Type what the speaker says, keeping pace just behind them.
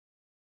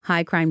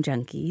Hi, Crime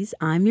Junkies.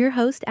 I'm your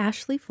host,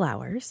 Ashley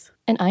Flowers.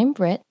 And I'm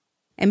Britt.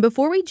 And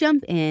before we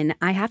jump in,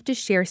 I have to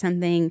share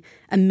something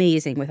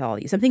amazing with all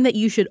of you, something that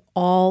you should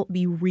all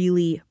be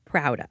really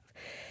proud of.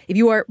 If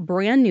you are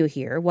brand new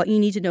here, what you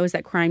need to know is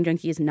that Crime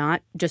Junkie is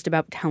not just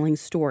about telling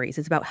stories.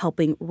 It's about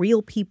helping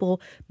real people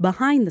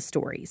behind the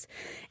stories.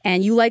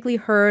 And you likely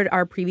heard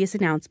our previous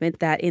announcement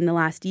that in the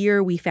last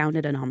year, we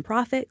founded a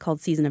nonprofit called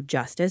Season of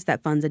Justice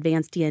that funds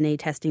advanced DNA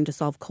testing to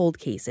solve cold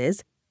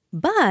cases.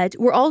 But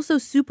we're also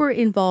super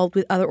involved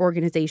with other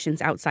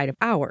organizations outside of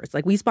ours.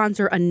 Like we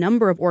sponsor a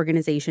number of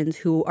organizations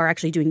who are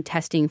actually doing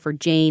testing for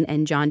Jane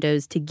and John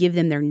Doe's to give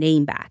them their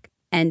name back.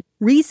 And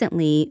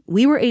recently,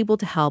 we were able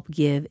to help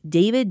give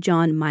David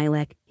John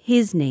Milek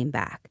his name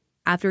back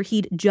after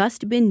he'd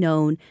just been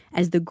known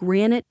as the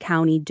Granite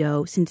County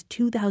Doe since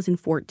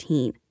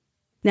 2014.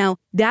 Now,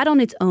 that on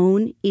its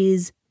own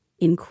is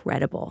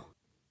incredible.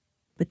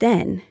 But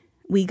then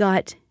we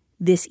got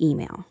this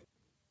email.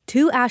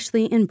 To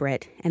Ashley and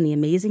Britt and the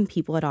amazing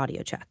people at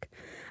AudioCheck.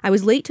 I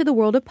was late to the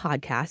world of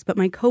podcasts, but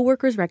my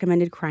coworkers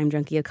recommended Crime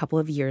Junkie a couple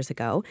of years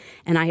ago,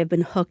 and I have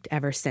been hooked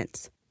ever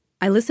since.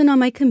 I listen on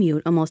my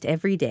commute almost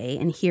every day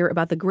and hear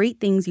about the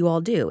great things you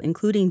all do,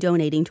 including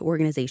donating to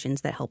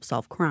organizations that help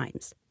solve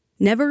crimes.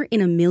 Never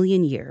in a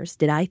million years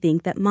did I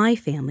think that my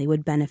family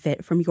would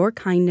benefit from your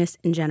kindness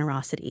and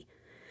generosity.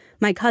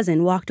 My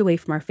cousin walked away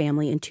from our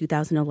family in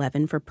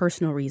 2011 for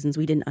personal reasons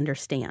we didn't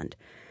understand.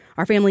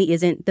 Our family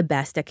isn't the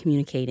best at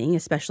communicating,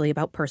 especially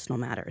about personal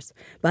matters.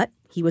 But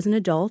he was an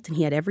adult and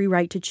he had every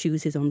right to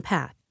choose his own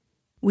path.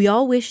 We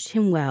all wished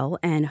him well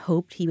and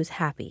hoped he was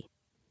happy.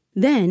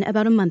 Then,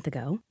 about a month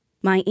ago,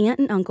 my aunt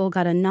and uncle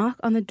got a knock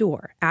on the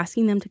door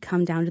asking them to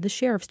come down to the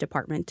sheriff's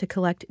department to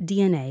collect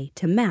DNA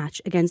to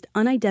match against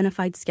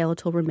unidentified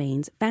skeletal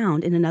remains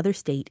found in another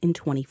state in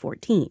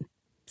 2014.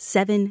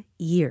 7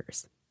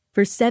 years.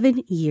 For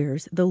 7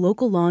 years, the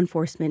local law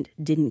enforcement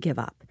didn't give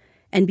up.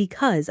 And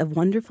because of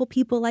wonderful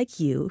people like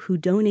you who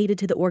donated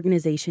to the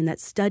organization that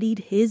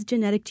studied his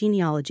genetic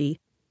genealogy,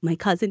 my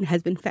cousin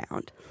has been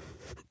found.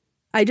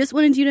 I just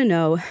wanted you to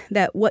know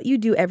that what you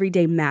do every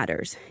day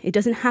matters. It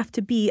doesn't have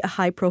to be a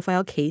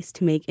high-profile case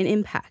to make an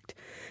impact.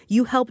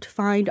 You helped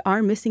find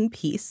our missing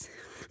piece.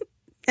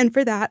 And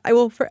for that, I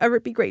will forever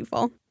be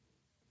grateful.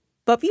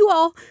 Love you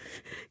all,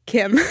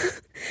 Kim.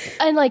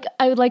 And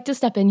I would like to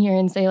step in here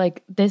and say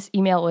this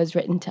email was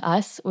written to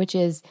us, which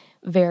is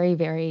very,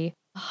 very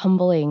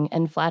humbling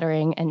and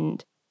flattering,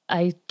 and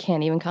I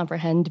can't even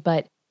comprehend.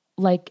 But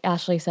like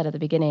Ashley said at the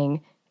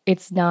beginning,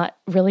 it's not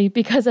really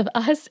because of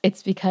us.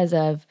 It's because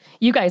of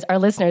you guys, our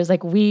listeners.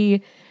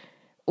 We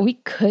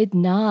could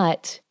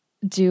not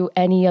do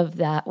any of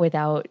that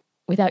without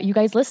you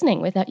guys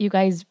listening, without you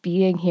guys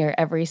being here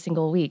every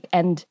single week.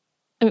 And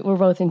I mean, we're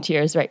both in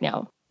tears right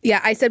now.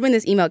 Yeah, I said when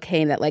this email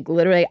came that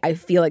literally I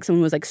feel like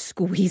someone was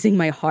squeezing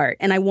my heart.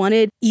 And I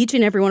wanted each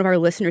and every one of our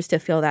listeners to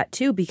feel that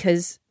too,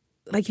 because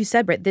like you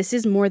said, Britt, this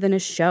is more than a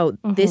show.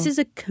 Mm-hmm. This is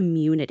a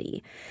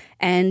community.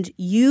 And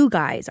you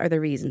guys are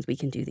the reasons we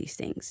can do these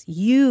things.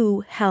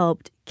 You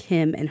helped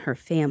Kim and her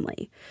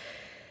family.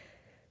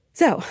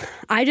 So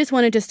I just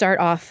wanted to start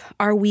off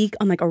our week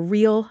on a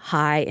real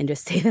high and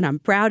just say that I'm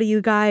proud of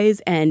you guys.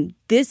 And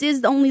this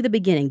is only the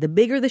beginning. The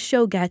bigger the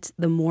show gets,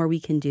 the more we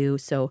can do.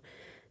 So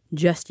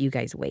just you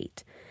guys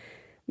wait.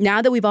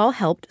 Now that we've all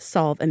helped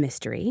solve a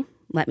mystery,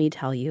 let me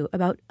tell you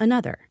about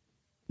another.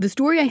 The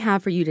story I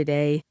have for you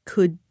today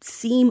could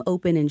seem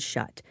open and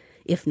shut,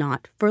 if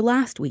not for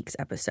last week's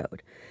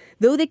episode.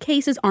 Though the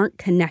cases aren't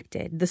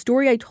connected, the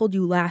story I told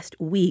you last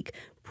week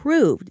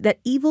proved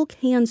that evil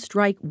can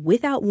strike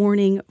without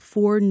warning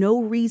for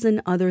no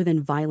reason other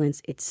than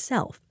violence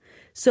itself.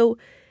 So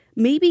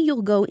maybe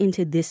you'll go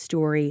into this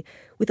story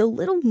with a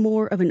little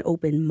more of an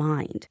open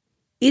mind.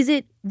 Is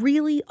it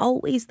really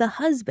always the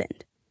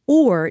husband?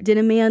 Or did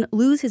a man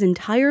lose his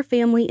entire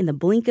family in the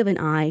blink of an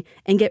eye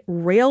and get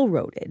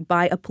railroaded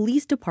by a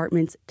police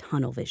department's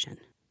tunnel vision?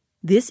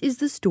 This is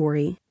the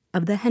story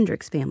of the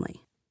Hendricks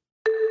family.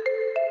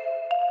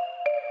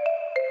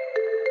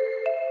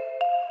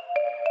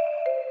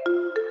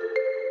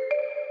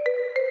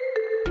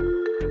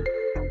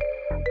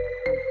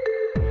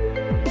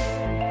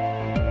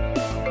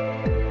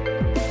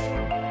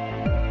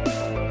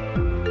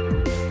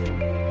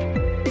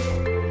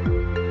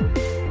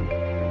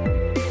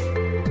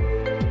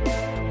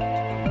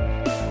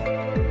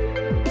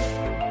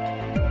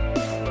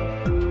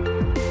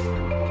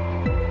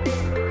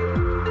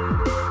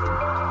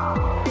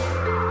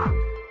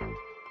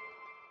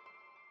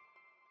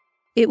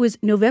 It was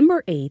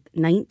November 8th,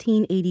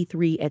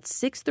 1983 at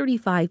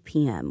 6:35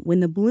 p.m.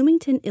 when the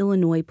Bloomington,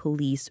 Illinois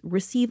police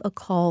receive a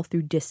call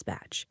through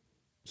dispatch.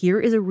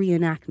 Here is a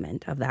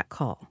reenactment of that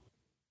call.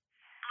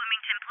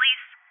 Bloomington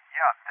Police?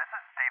 Yeah, this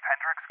is Dave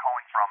Hendricks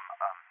calling from,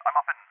 I'm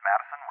up in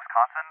Madison,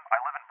 Wisconsin.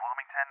 I live in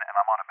Bloomington, and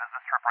I'm on a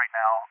business trip right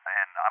now,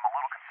 and I'm a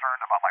little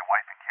concerned about my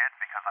wife and kids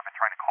because I've been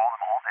trying to call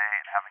them all day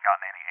and haven't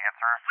gotten any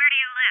answer. Where do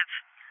you live?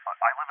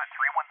 I live at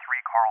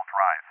 313 Carl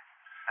Drive.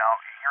 Now,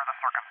 here are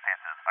the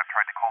circumstances. I've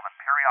tried to call them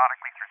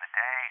periodically through the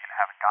day and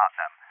haven't gotten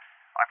them.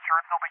 I'm sure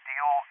it's no big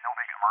deal, no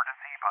big emergency.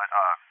 emergency, but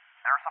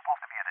they're supposed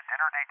to be at a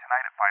dinner date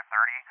tonight at 5:30.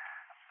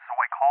 So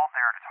I called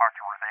there to talk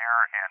to her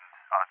there, and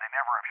they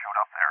never have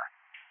showed up there.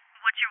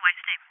 What's your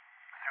wife's name?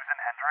 Susan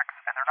Hendricks,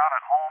 and they're not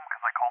at home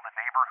because I called a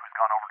neighbor who's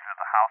gone over to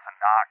the house and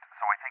knocked,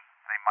 so I think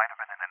they might have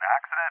been in an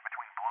accident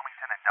between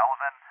Bloomington and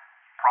Delavan.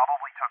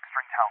 Probably took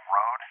Stringtown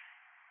Road.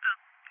 Oh,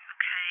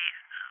 okay.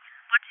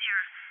 What's your...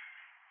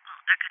 Well,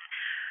 that could...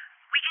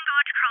 We can go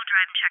out to Carl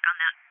Drive and check on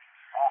that.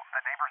 Well,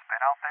 the neighbor's been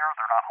out there.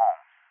 They're not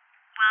home.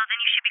 Well, then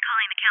you should be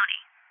calling the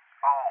county.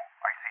 Oh,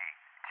 I see.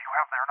 Do you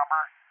have their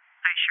number?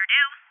 I sure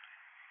do.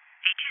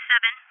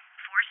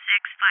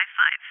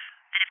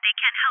 827-4655. And if they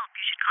can't help,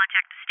 you should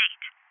contact the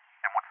state.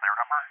 And what's their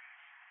number?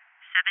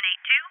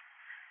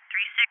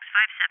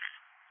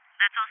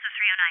 782-3657. That's also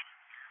 309.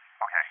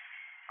 Okay.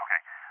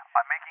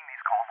 I'm making these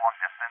calls long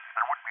distance.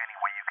 There wouldn't be any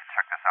way you could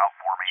check this out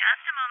for me.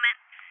 Just a moment.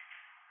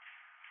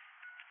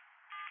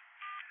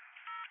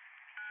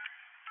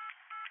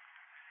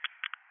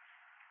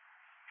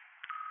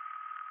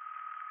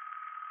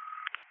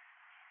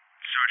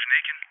 Sergeant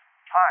Aiken?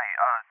 Hi,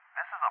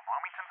 this is a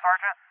Bloomington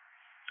sergeant?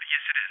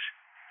 Yes, it is.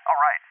 All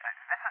right,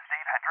 this is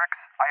Dave Hendricks.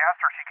 I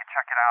asked her if she could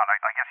check it out.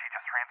 I guess she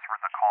just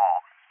transferred the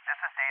call. This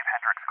is Dave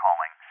Hendricks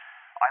calling.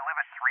 I live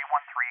at 313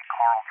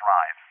 Carl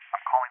Drive.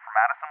 I'm calling from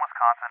Madison,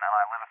 Wisconsin, and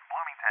I live in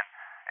Bloomington,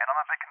 and I'm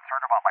a bit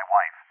concerned about my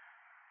wife.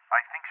 I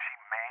think she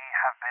may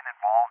have been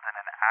involved in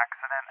an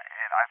accident,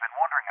 and I've been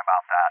wondering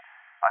about that.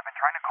 I've been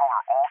trying to call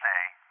her all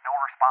day, no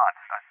response.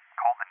 I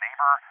called the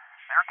neighbor.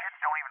 Their kids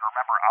don't even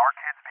remember our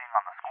kids being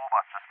on the school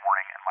bus this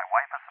morning, and my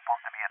wife is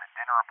supposed to be at a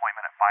dinner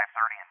appointment at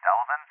 5:30 in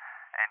Delavan,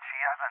 and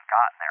she hasn't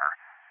gotten there.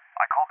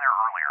 I called there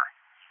earlier.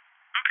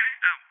 Okay,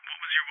 what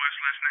was your wife's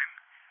last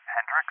name?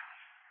 Hendricks?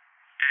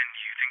 And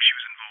you think she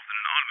was involved in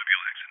an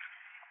automobile accident?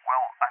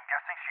 Well, I'm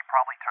guessing she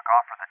probably took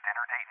off for the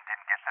dinner date and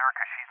didn't get there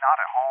because she's not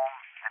at home.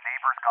 The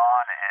neighbor's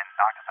gone and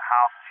knocked at the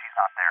house, and she's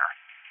not there.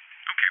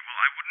 Okay, well,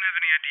 I wouldn't have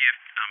any idea if,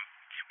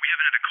 we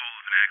haven't had a call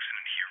of an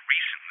accident here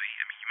recently.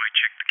 I mean, you might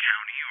check the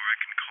county, or I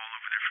can call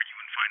over there for you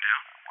and find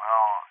out.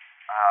 Well,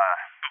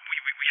 But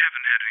we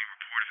haven't had any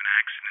report of an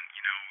accident,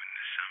 in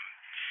this,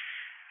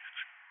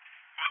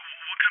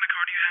 what kind of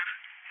car do you have?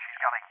 she's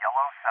got a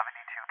yellow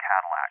 72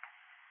 Cadillac.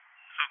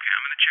 Okay,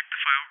 I'm gonna check the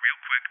file real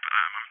quick, but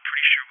I'm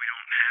pretty sure we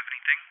don't have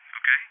anything,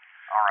 okay?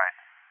 All right.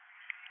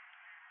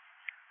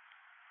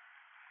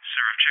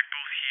 Sir, I've checked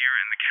both here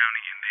and the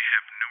county, and they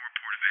have no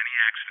report of any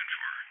accident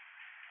for her.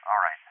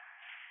 All right.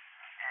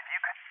 If you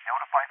could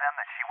notify them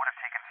that she would have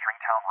taken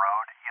Stringtown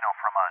Road,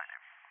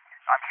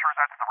 I'm sure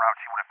that's the route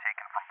she would have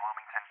taken from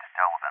Bloomington to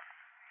Delavan.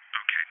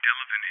 Okay,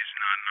 Delavan is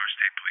not in our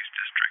state police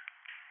district.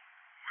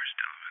 Where's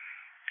Delavan?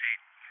 8,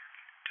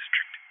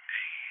 District 8,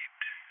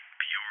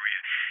 Peoria.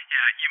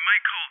 Yeah, you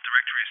might call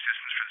Directory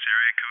Assistance for this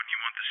area code, and you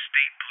want the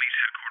state police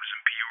headquarters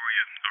in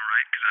Peoria, all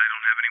right? Because I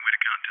don't have any way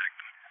to contact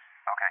them.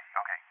 Okay.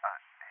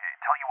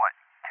 Tell you what,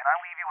 can I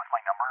leave you with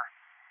my number?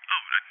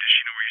 Oh, does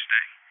she know where you're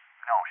staying?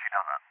 No, she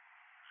doesn't.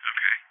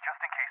 Okay.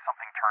 Just in case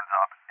something turns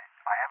up,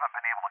 I haven't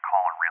been able to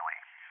call her really.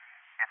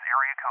 It's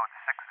area code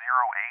 608.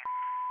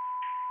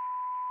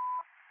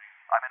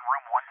 I'm in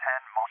room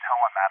 110, motel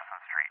on Madison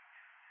Street.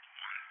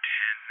 110,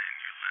 and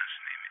your last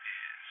name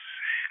is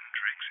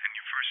Hendricks, and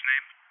your first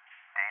name?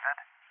 David?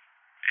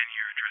 And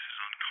your address is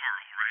on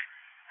Carl, right?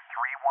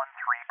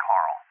 313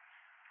 Carl.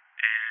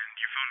 And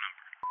your phone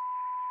number?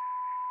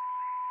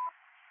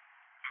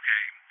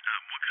 Okay,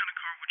 what kind of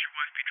car would your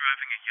wife be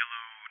driving? A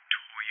yellow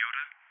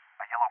Toyota?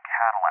 A yellow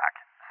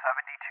Cadillac.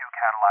 72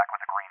 Cadillac with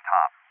a green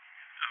top.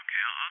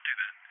 Okay, I'll do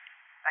that.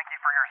 Thank you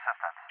for your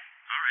assistance.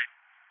 All right.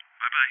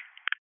 Bye-bye.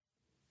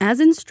 As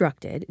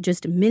instructed,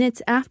 just minutes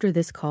after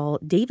this call,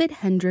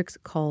 David Hendricks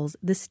calls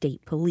the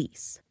state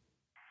police.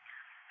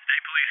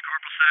 State police,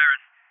 Corporal Siren.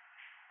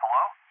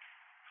 Hello?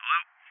 Hello?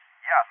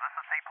 Yes, this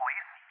is state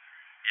police.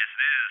 Yes,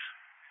 it is.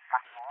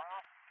 From Peoria?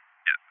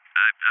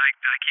 Yeah,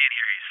 I can't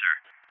hear you,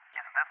 sir.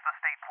 Is this the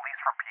state police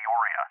from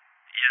Peoria?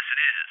 Yes,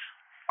 it is.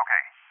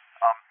 Okay.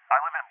 I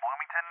live in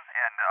Bloomington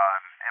and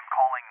am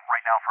calling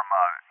right now from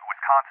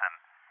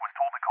Wisconsin. Was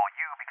told to call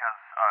you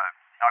because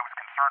I was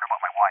concerned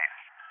about my wife.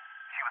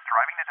 She was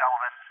driving to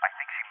Delavan. I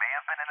think she may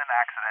have been in an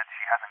accident.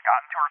 She hasn't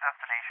gotten to her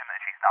destination and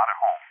she's not at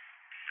home.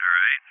 All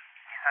right.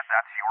 He said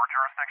that's your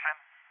jurisdiction?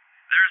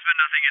 There's been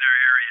nothing in our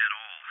area at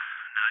all.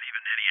 Not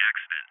even any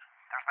accident.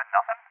 There's been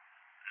nothing?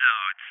 No,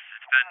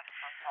 it's been...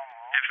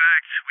 In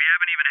fact, we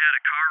haven't even had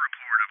a car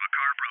report of a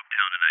car broke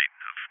down tonight.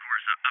 Of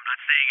course, I'm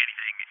not saying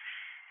anything.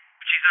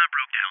 She's not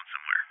broke down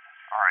somewhere.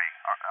 All right.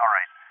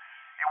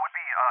 It would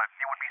be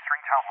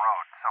Stringtown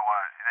Road, so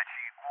that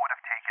she would have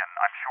taken,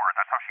 I'm sure.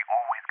 That's how she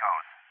always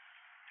goes.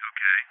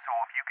 Okay. So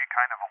if you could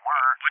kind of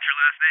alert... What's your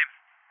last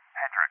name?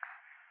 Hendricks.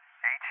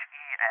 Hendricks.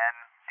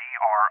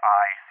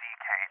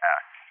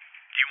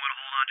 Do you want to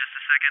hold on just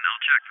a second? I'll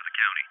check for the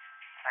county.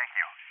 Thank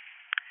you.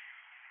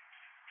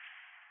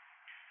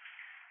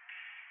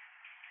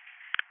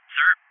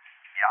 Sir?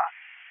 Yeah?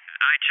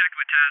 I checked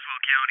with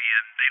Tazewell County,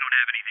 and they don't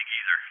have anything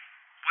either.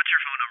 What's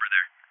your phone number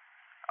there?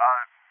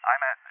 I'm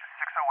at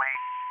 608,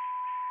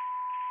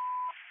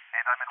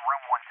 and I'm in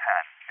room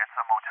 110. It's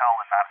a motel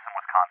in Madison,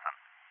 Wisconsin.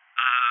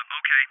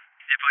 Okay.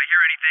 If I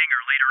hear anything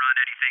or later on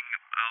anything,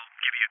 I'll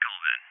give you a call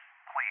then.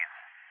 Please.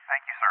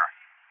 Thank you, sir.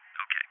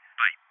 Okay,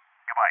 bye.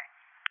 Goodbye.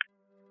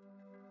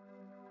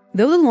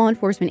 Though the law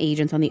enforcement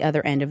agents on the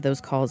other end of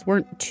those calls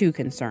weren't too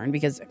concerned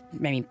because,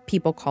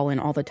 people call in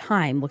all the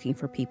time looking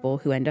for people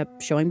who end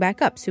up showing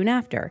back up soon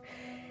after,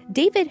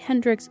 David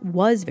Hendricks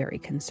was very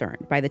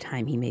concerned by the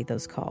time he made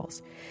those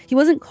calls. He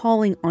wasn't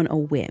calling on a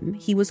whim.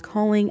 He was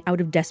calling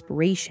out of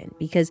desperation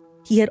because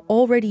he had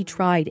already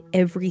tried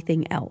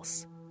everything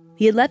else.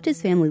 He had left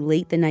his family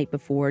late the night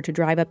before to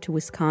drive up to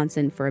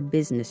Wisconsin for a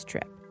business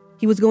trip.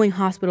 He was going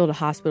hospital to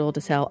hospital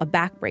to sell a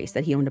back brace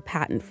that he owned a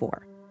patent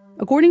for.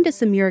 According to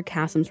Samira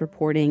Kassim's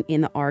reporting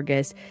in the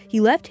Argus, he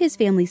left his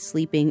family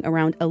sleeping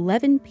around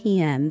 11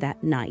 p.m.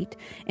 that night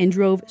and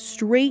drove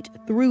straight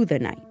through the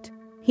night.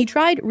 He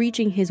tried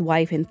reaching his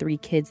wife and 3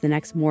 kids the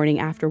next morning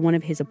after one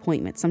of his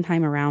appointments,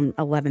 sometime around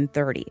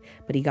 11:30,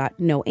 but he got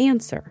no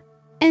answer.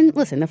 And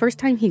listen, the first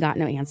time he got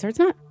no answer, it's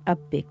not a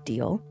big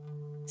deal.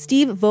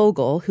 Steve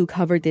Vogel, who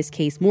covered this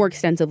case more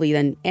extensively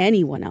than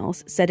anyone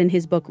else, said in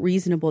his book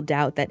Reasonable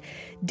Doubt that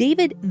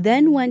David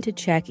then went to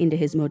check into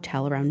his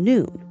motel around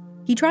noon.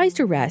 He tries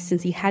to rest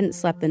since he hadn't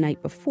slept the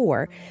night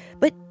before,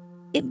 but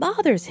it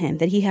bothers him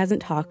that he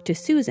hasn't talked to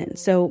Susan,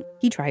 so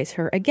he tries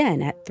her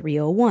again at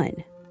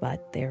 3:01,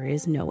 but there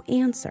is no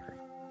answer.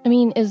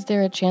 Is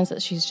there a chance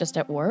that she's just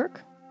at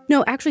work?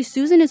 No, actually,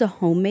 Susan is a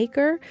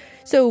homemaker,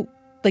 so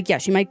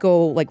she might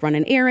go run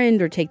an errand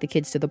or take the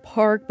kids to the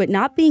park, but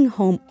not being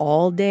home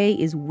all day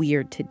is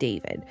weird to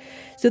David.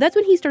 So that's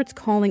when he starts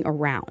calling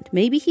around.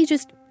 Maybe he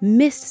just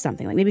missed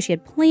something, maybe she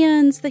had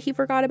plans that he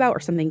forgot about or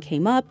something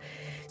came up.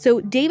 So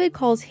David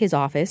calls his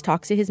office,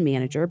 talks to his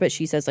manager, but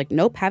she says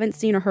nope, haven't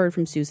seen or heard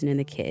from Susan and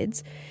the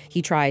kids.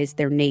 He tries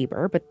their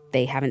neighbor, but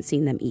they haven't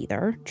seen them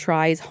either.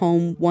 Tries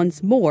home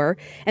once more,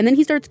 and then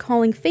he starts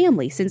calling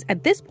family since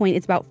at this point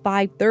it's about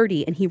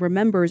 5:30 and he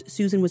remembers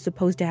Susan was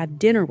supposed to have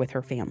dinner with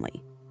her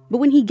family. But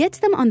when he gets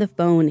them on the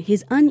phone,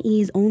 his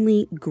unease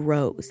only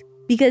grows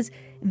because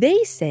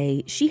they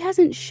say she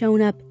hasn't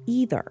shown up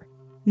either.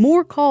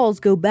 More calls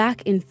go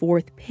back and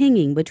forth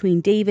pinging between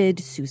David,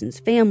 Susan's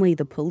family,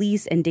 the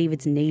police, and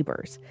David's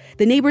neighbors.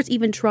 The neighbors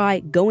even try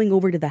going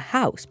over to the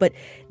house, but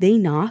they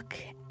knock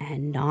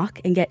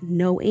and get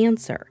no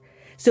answer.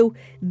 So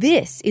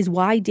this is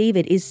why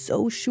David is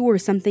so sure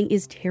something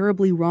is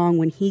terribly wrong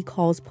when he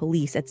calls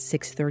police at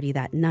 6:30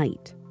 that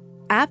night.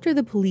 After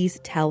the police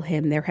tell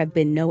him there have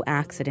been no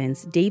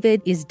accidents,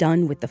 David is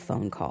done with the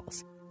phone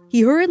calls.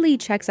 He hurriedly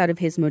checks out of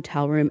his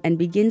motel room and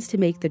begins to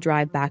make the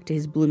drive back to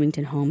his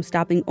Bloomington home,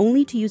 stopping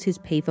only to use his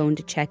payphone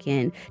to check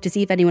in to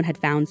see if anyone had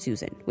found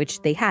Susan,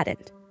 which they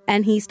hadn't.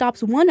 And he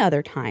stops one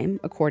other time,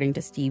 according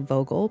to Steve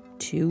Vogel,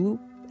 to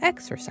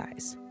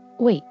exercise.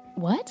 Wait,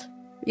 what?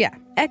 Yeah,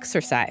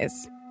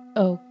 exercise.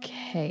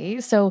 Okay,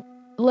 so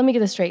let me get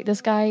this straight.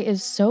 This guy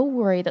is so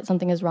worried that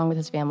something is wrong with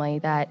his family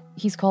that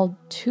he's called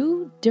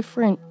 2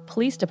 different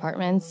police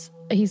departments.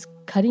 He's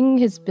cutting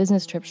his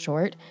business trip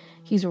short.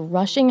 He's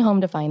rushing home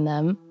to find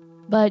them,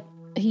 but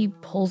he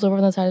pulls over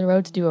on the side of the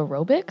road to do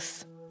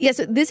aerobics? Yeah,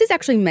 so this is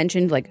actually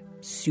mentioned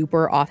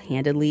super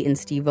offhandedly in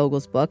Steve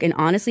Vogel's book, and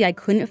honestly, I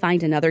couldn't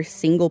find another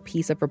single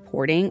piece of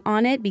reporting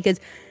on it because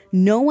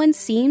no one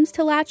seems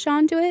to latch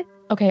onto it.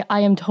 Okay, I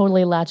am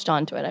totally latched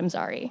onto it. I'm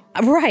sorry.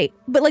 Right.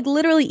 But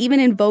literally,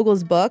 even in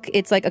Vogel's book,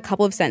 it's a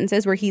couple of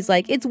sentences where he's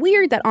it's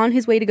weird that on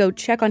his way to go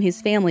check on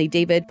his family,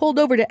 David pulled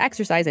over to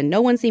exercise and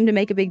no one seemed to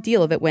make a big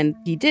deal of it when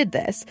he did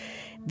this.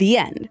 The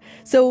end.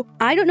 So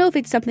I don't know if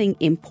it's something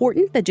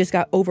important that just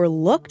got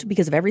overlooked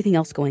because of everything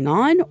else going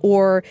on,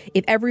 or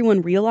if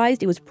everyone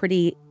realized it was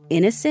pretty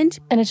innocent.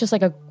 And it's just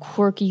a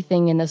quirky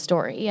thing in the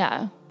story,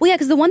 yeah. Well, yeah,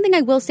 because the one thing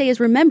I will say is,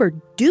 remember,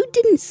 dude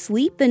didn't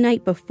sleep the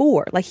night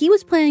before. He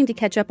was planning to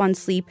catch up on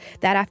sleep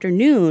that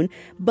afternoon,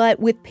 but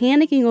with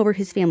panicking over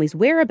his family's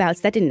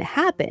whereabouts, that didn't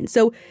happen.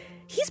 So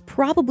he's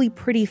probably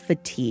pretty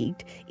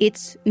fatigued.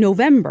 It's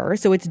November,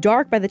 so it's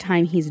dark by the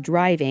time he's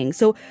driving.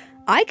 So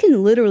I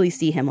can literally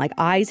see him,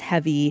 eyes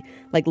heavy,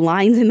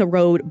 lines in the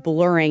road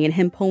blurring, and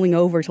him pulling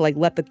over to,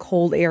 let the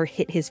cold air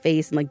hit his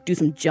face and, do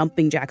some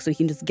jumping jacks so he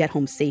can just get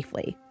home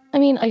safely.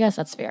 I guess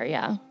that's fair,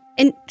 yeah.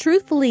 And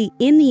truthfully,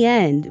 in the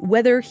end,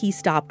 whether he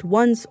stopped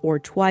once or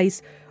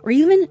twice or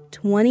even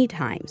 20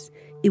 times,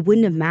 it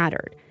wouldn't have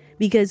mattered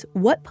because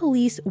what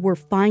police were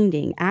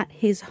finding at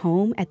his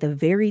home at the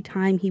very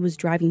time he was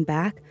driving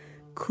back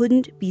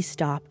couldn't be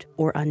stopped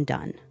or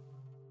undone.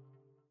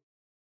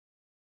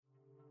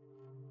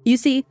 You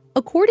see,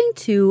 according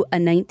to a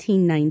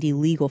 1990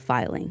 legal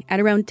filing, at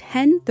around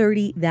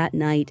 10:30 that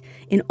night,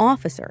 an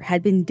officer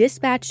had been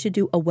dispatched to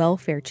do a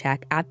welfare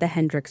check at the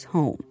Hendricks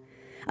home.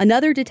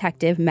 Another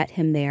detective met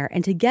him there,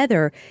 and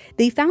together,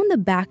 they found the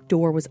back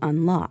door was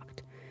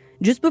unlocked.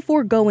 Just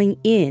before going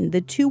in,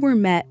 the two were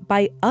met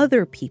by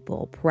other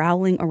people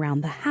prowling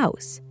around the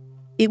house.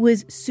 It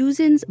was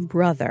Susan's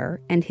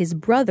brother and his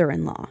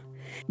brother-in-law.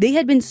 They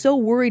had been so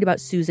worried about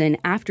Susan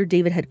after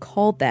David had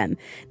called them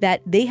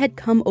that they had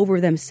come over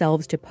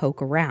themselves to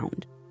poke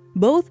around.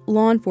 Both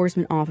law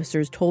enforcement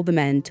officers told the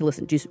men to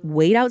listen, just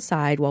wait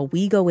outside while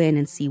we go in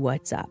and see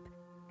what's up.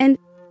 And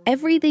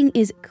everything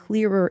is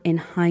clearer in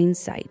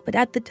hindsight, but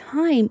at the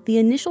time, the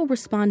initial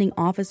responding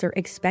officer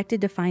expected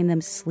to find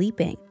them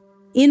sleeping.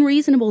 In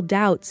Reasonable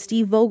Doubt,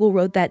 Steve Vogel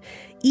wrote that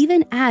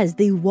even as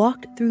they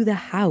walked through the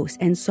house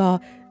and saw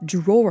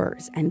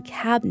drawers and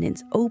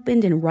cabinets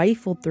opened and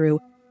rifled through,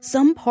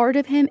 some part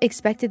of him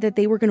expected that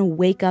they were going to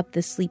wake up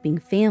the sleeping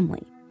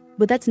family.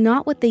 But that's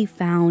not what they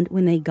found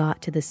when they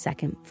got to the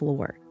second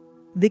floor.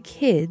 The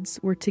kids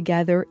were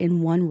together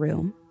in one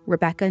room.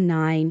 Rebecca,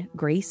 9,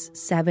 Grace,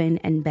 7,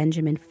 and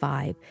Benjamin,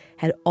 5,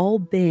 had all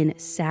been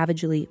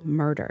savagely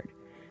murdered.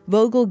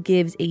 Vogel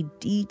gives a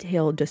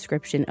detailed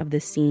description of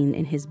the scene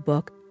in his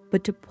book,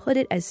 but to put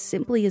it as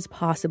simply as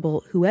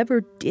possible,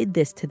 whoever did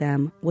this to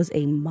them was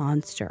a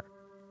monster.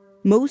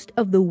 Most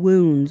of the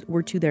wounds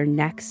were to their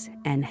necks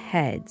and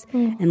heads,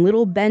 and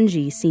little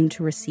Benji seemed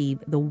to receive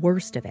the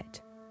worst of it.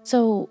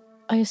 So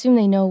I assume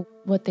they know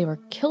what they were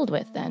killed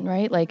with then,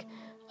 right? Like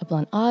a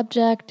blunt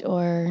object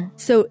or...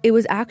 So it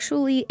was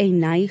actually a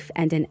knife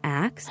and an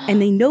axe,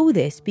 and they know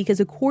this because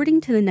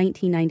according to the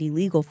 1990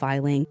 legal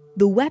filing,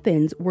 the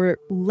weapons were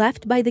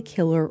left by the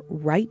killer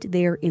right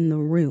there in the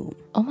room.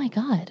 Oh my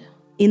God.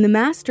 In the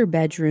master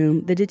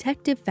bedroom, the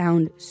detective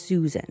found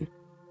Susan,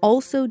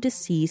 also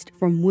deceased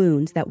from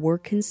wounds that were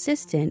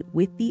consistent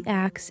with the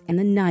axe and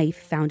the knife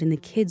found in the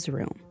kids'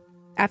 room.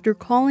 After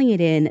calling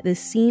it in, the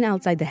scene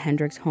outside the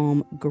Hendricks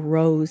home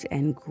grows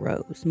and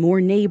grows.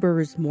 More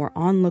neighbors, more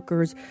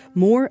onlookers,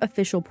 more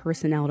official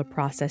personnel to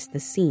process the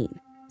scene.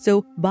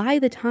 So by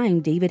the time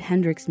David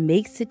Hendricks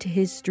makes it to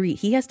his street,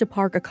 he has to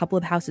park a couple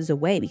of houses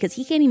away because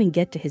he can't even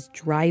get to his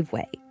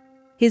driveway.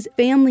 His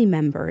family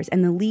members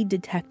and the lead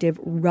detective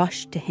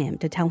rush to him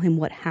to tell him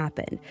what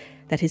happened,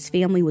 that his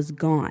family was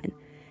gone.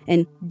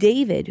 And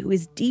David, who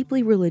is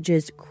deeply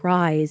religious,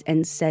 cries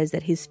and says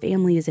that his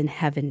family is in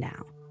heaven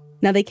now.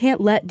 Now, they can't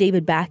let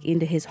David back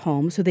into his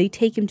home, so they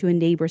take him to a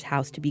neighbor's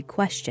house to be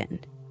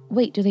questioned.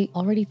 Wait, do they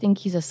already think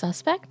he's a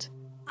suspect?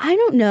 I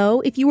don't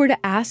know. If you were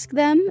to ask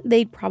them,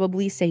 they'd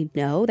probably say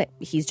no, that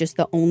he's just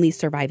the only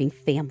surviving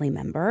family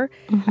member.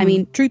 I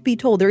mean, truth be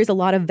told, there is a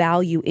lot of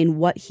value in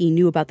what he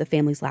knew about the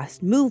family's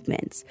last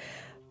movements.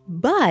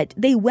 But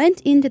they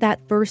went into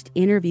that first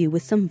interview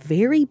with some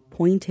very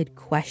pointed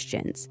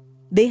questions.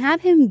 They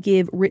have him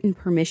give written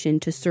permission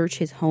to search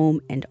his home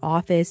and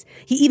office.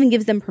 He even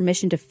gives them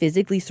permission to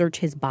physically search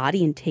his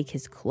body and take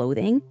his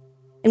clothing.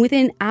 And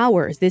within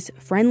hours, this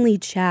friendly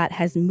chat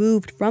has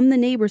moved from the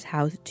neighbor's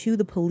house to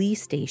the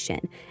police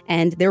station,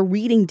 and they're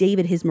reading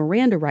David his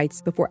Miranda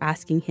rights before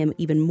asking him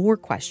even more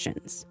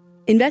questions.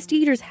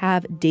 Investigators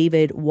have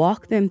David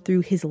walk them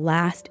through his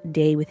last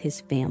day with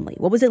his family.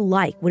 What was it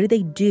like? What did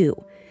they do?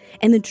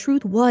 And the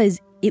truth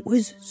was, it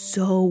was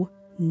so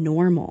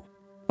normal.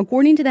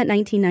 According to that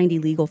 1990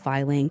 legal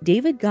filing,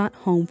 David got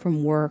home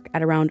from work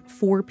at around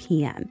 4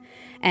 p.m.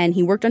 and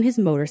he worked on his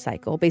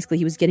motorcycle. Basically,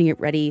 he was getting it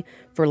ready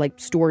for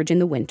storage in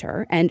the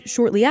winter. And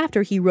shortly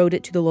after, he rode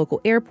it to the local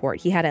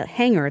airport. He had a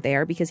hangar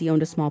there because he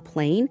owned a small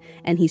plane,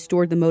 and he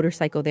stored the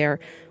motorcycle there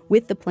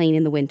with the plane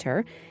in the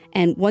winter.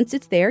 And once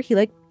it's there,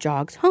 he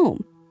jogs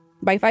home.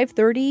 By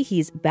 5:30,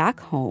 he's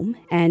back home.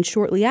 And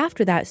shortly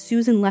after that,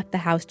 Susan left the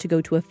house to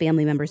go to a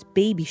family member's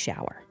baby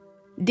shower.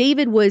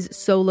 David was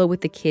solo with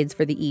the kids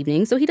for the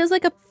evening, so he does a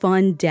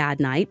fun dad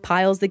night,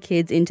 piles the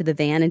kids into the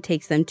van and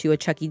takes them to a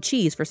Chuck E.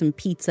 Cheese for some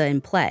pizza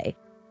and play.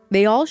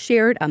 They all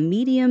shared a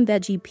medium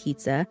veggie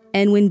pizza,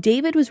 and when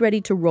David was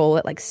ready to roll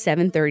at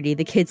 7:30,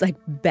 the kids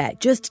bet,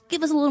 just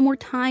give us a little more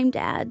time,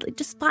 Dad,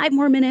 just 5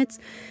 more minutes.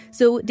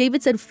 So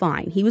David said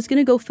fine. He was going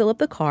to go fill up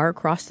the car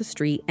across the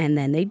street, and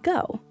then they'd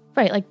go.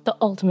 Right, the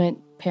ultimate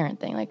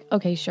parent thing.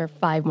 Okay, sure,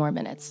 5 more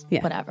minutes,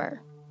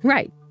 whatever.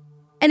 Right.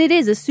 And it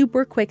is a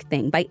super quick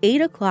thing. By 8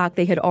 o'clock,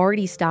 they had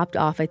already stopped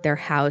off at their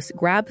house,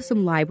 grabbed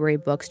some library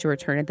books to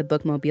return at the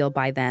bookmobile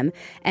by them,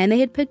 and they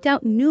had picked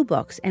out new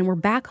books and were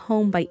back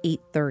home by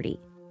 8:30.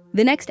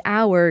 The next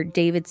hour,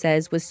 David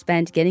says, was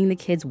spent getting the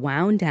kids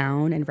wound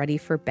down and ready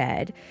for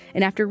bed.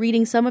 And after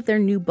reading some of their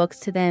new books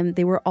to them,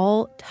 they were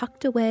all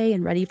tucked away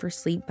and ready for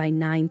sleep by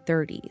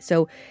 9:30.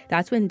 So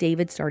that's when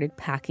David started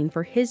packing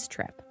for his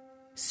trip.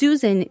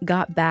 Susan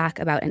got back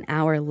about an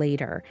hour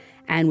later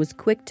and was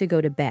quick to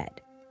go to bed.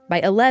 By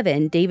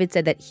 11, David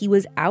said that he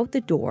was out the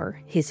door,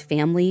 his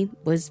family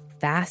was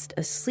fast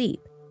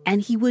asleep,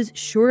 and he was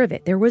sure of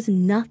it. There was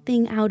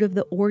nothing out of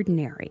the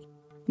ordinary.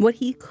 What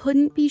he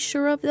couldn't be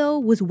sure of, though,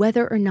 was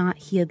whether or not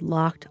he had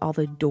locked all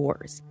the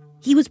doors.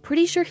 He was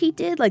pretty sure he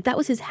did, that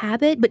was his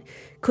habit, but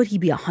could he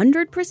be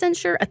 100%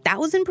 sure,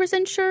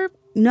 1,000% sure?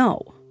 No.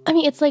 I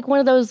mean, it's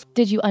one of those,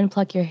 did you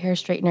unplug your hair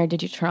straightener,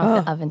 did you turn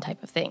off the oven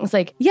type of things.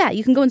 Yeah,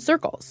 you can go in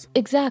circles.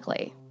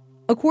 Exactly.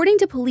 According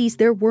to police,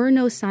 there were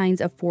no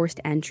signs of forced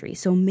entry,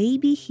 so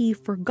maybe he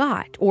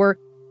forgot, or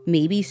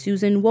maybe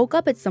Susan woke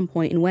up at some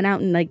point and went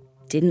out and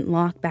didn't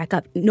lock back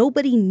up.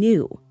 Nobody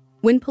knew.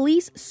 When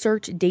police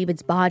searched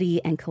David's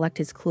body and collect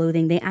his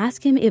clothing, they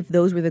asked him if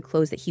those were the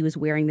clothes that he was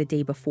wearing the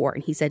day before,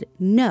 and he said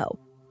no.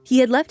 He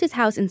had left his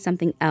house in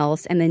something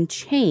else and then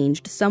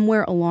changed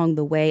somewhere along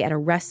the way at a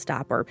rest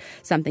stop or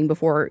something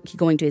before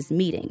going to his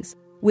meetings,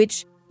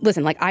 which,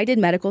 listen, like I did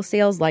medical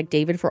sales like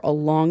David for a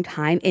long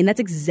time, and that's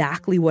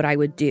exactly what I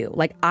would do.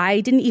 Like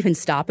I didn't even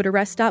stop at a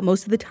rest stop.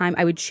 Most of the time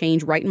I would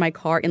change right in my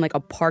car in like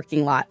a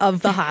parking lot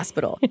of the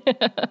hospital.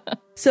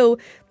 So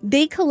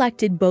they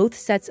collected both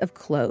sets of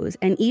clothes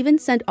and even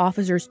sent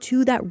officers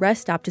to that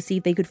rest stop to see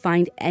if they could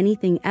find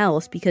anything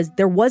else because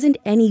there wasn't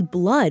any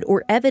blood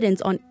or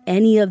evidence on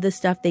any of the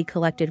stuff they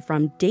collected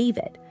from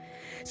David.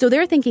 So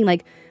they're thinking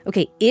like,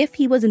 okay, if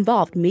he was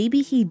involved,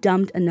 maybe he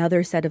dumped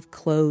another set of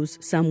clothes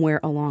somewhere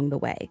along the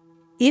way.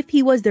 If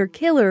he was their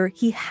killer,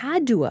 he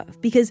had to have,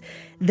 because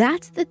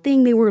that's the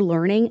thing they were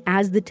learning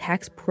as the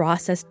techs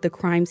processed the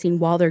crime scene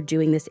while they're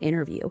doing this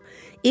interview.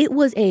 It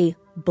was a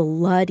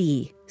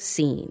bloody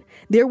scene.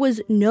 There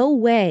was no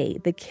way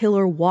the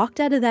killer walked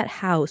out of that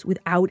house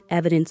without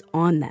evidence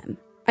on them.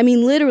 I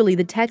mean, literally,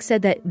 the text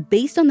said that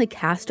based on the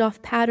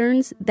cast-off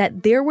patterns,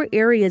 that there were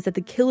areas that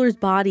the killer's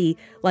body,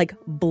 like,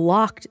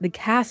 blocked the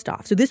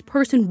cast-off. So this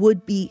person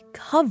would be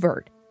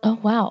covered. Oh,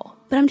 wow.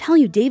 But I'm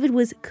telling you, David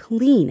was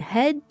clean,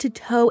 head to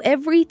toe,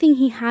 everything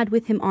he had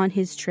with him on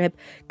his trip,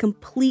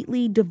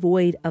 completely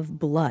devoid of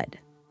blood.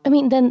 I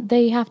mean, then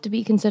they have to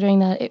be considering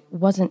that it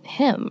wasn't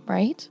him,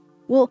 right?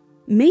 Well,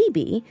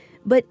 maybe,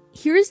 but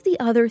here's the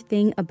other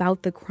thing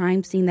about the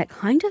crime scene that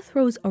kind of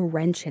throws a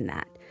wrench in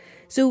that.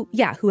 So,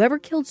 yeah, whoever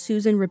killed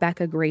Susan,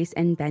 Rebecca, Grace,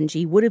 and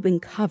Benji would have been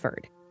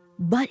covered.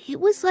 But it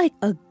was like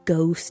a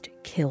ghost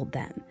killed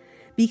them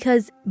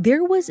because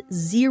there was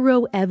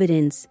zero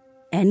evidence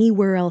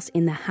anywhere else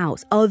in the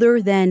house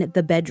other than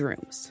the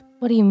bedrooms.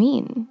 What do you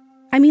mean?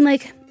 I mean,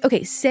 like,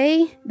 okay,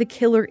 say the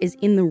killer is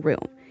in the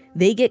room.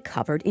 They get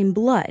covered in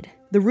blood.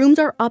 The rooms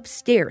are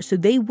upstairs, so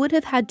they would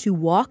have had to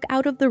walk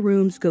out of the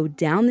rooms, go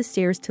down the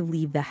stairs to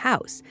leave the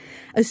house,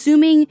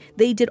 assuming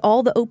they did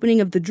all the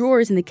opening of the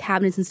drawers and the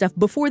cabinets and stuff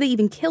before they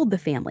even killed the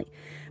family.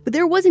 But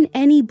there wasn't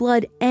any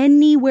blood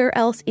anywhere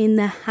else in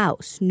the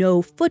house.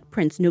 No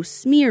footprints, no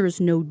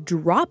smears, no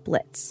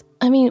droplets.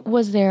 I mean,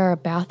 was there a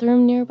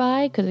bathroom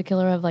nearby? Could the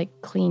killer have, like,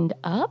 cleaned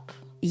up?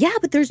 Yeah,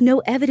 but there's no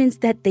evidence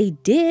that they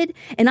did.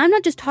 And I'm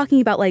not just talking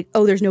about like,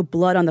 oh, there's no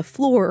blood on the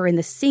floor or in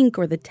the sink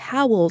or the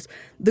towels.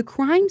 The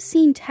crime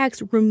scene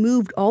techs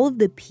removed all of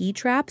the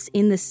P-traps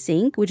in the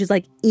sink, which is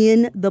like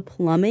in the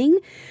plumbing,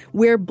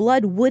 where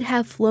blood would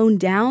have flown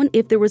down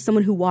if there was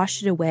someone who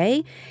washed it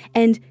away.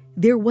 And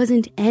there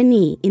wasn't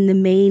any in the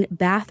main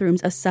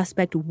bathrooms a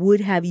suspect would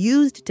have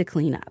used to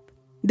clean up.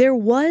 There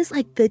was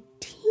like the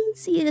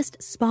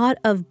teensiest spot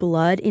of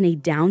blood in a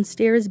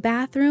downstairs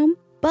bathroom,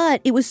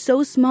 but it was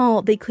so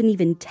small they couldn't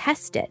even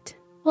test it.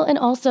 Well, and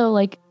also,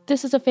 like,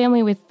 this is a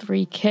family with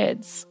 3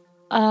 kids.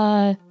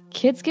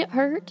 Kids get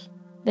hurt.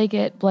 They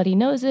get bloody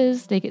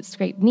noses. They get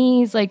scraped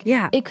knees. Like,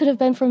 yeah, it could have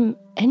been from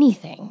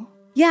anything.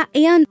 Yeah,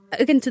 and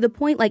again, to the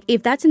point, like,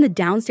 if that's in the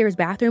downstairs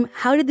bathroom,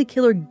 how did the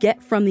killer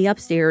get from the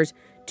upstairs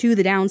to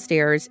the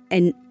downstairs?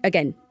 And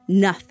again,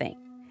 nothing.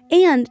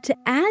 And to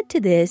add to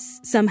this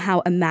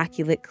somehow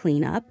immaculate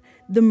cleanup,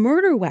 the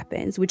murder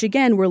weapons, which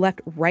again were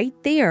left right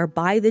there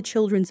by the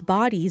children's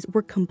bodies,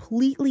 were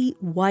completely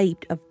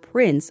wiped of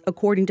prints,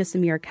 according to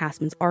Samira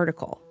Kasman's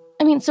article.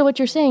 I mean, so what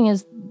you're saying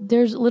is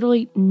there's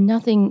literally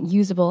nothing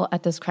usable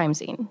at this crime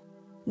scene.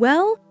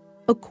 Well,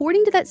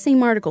 according to that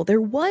same article,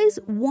 there was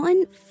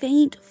one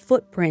faint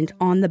footprint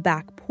on the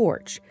back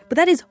porch, but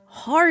that is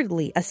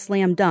hardly a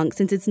slam dunk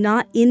since it's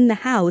not in the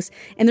house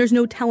and there's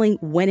no telling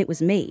when it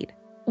was made.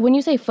 When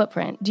you say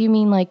footprint, do you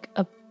mean like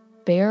a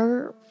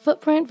bare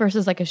footprint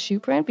versus like a shoe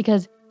print?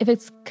 Because if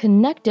it's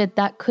connected,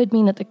 that could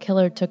mean that the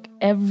killer took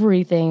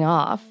everything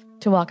off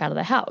to walk out of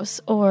the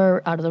house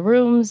or out of the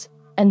rooms.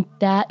 And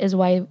that is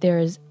why there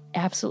is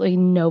absolutely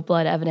no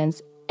blood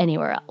evidence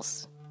anywhere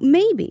else.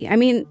 Maybe. I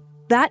mean,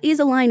 that is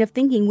a line of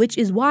thinking, which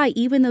is why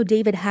even though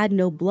David had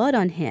no blood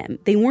on him,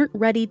 they weren't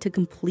ready to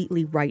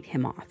completely write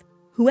him off.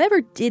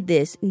 Whoever did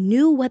this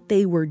knew what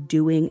they were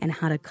doing and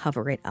how to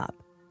cover it up.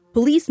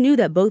 Police knew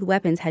that both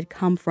weapons had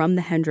come from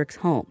the Hendricks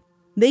home.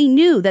 They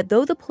knew that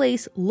though the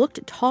place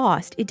looked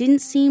tossed, it didn't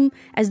seem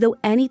as though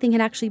anything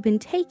had actually been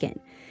taken.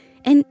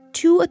 And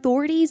to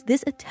authorities,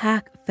 this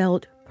attack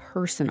felt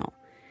personal.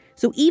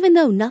 So even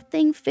though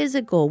nothing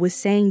physical was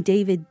saying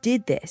David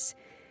did this,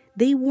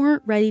 they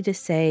weren't ready to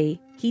say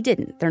he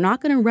didn't. They're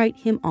not going to write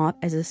him off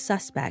as a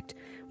suspect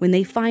when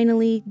they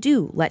finally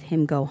do let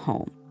him go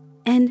home.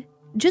 And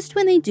just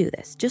when they do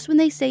this, just when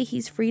they say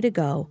he's free to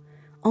go,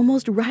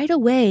 almost right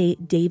away,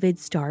 David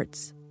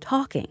starts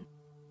talking.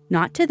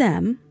 Not to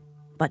them,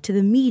 but to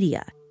the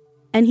media.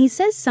 And he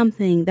says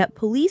something that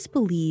police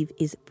believe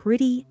is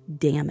pretty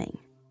damning.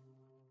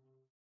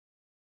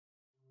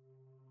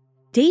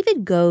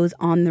 David goes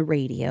on the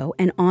radio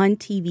and on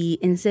TV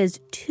and says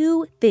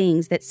 2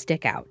 things that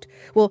stick out.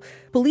 Well,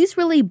 police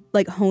really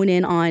hone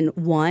in on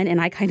one,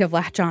 and I kind of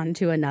latch on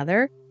to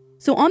another.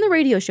 So on the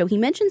radio show, he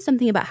mentioned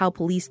something about how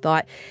police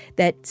thought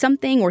that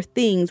something or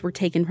things were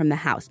taken from the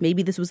house.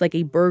 Maybe this was like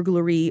a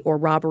burglary or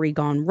robbery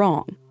gone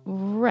wrong.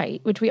 Right,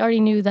 which we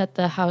already knew that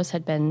the house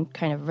had been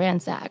kind of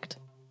ransacked.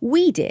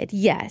 We did,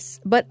 yes.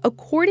 But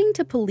according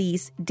to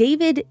police,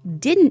 David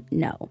didn't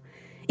know.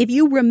 If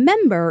you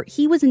remember,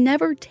 he was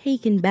never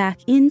taken back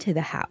into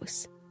the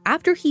house.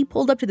 After he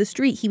pulled up to the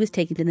street, he was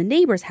taken to the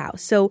neighbor's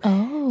house. So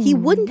he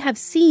wouldn't have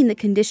seen the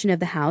condition of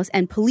the house,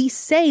 and police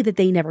say that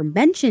they never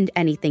mentioned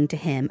anything to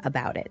him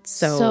about it.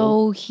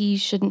 So he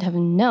shouldn't have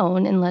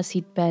known unless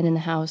he'd been in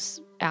the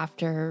house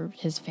after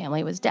his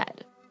family was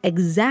dead.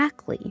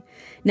 Exactly.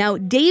 Now,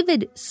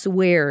 David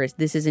swears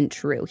this isn't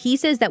true. He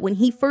says that when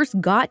he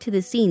first got to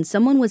the scene,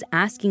 someone was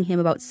asking him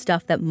about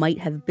stuff that might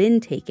have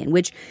been taken,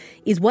 which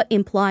is what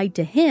implied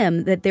to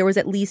him that there was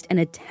at least an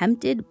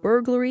attempted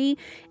burglary,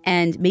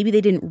 and maybe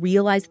they didn't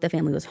realize that the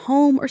family was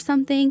home or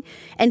something.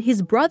 And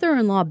his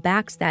brother-in-law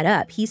backs that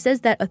up. He says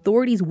that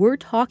authorities were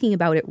talking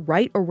about it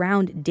right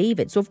around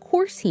David, so of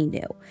course he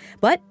knew.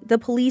 But the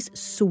police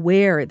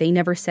swear they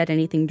never said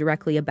anything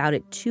directly about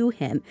it to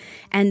him.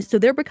 And so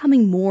they're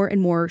becoming more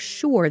and more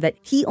sure that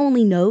he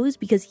only knows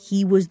because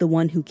he was the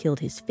one who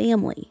killed his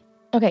family.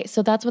 Okay,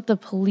 so that's what the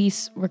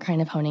police were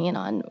kind of honing in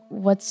on.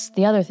 What's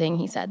the other thing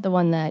he said, the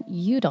one that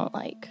you don't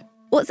like?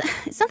 Well,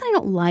 it's not that I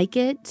don't like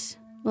it.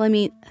 Well, I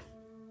mean,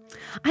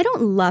 I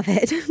don't love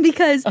it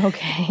because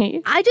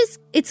Okay.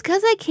 it's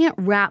because I can't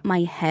wrap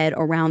my head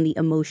around the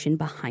emotion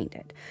behind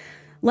it.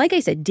 Like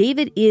I said,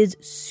 David is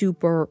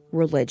super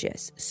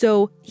religious.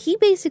 So he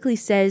basically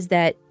says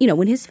that,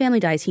 when his family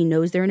dies, he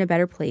knows they're in a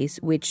better place,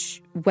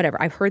 which,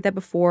 whatever, I've heard that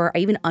before. I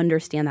even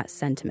understand that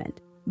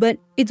sentiment. But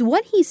it's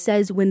what he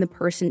says when the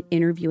person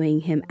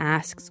interviewing him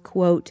asks,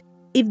 quote,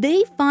 "If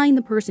they find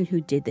the person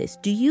who did this,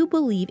 do you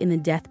believe in the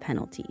death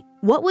penalty?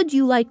 What would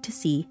you like to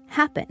see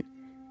happen?"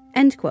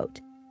 End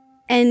quote.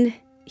 And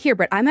here,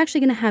 Brett, I'm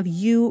actually going to have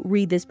you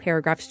read this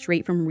paragraph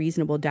straight from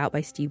Reasonable Doubt by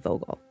Steve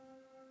Vogel.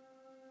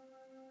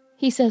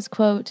 He says,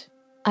 quote,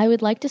 "I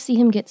would like to see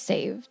him get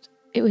saved.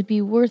 It would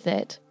be worth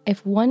it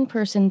if one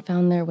person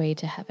found their way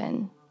to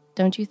heaven.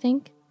 Don't you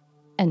think?"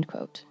 End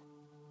quote.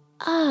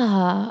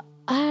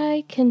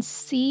 I can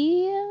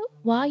see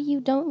why you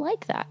don't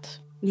like that.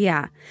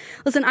 Yeah.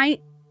 Listen, I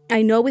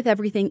know with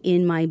everything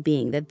in my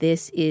being that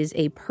this is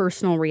a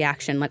personal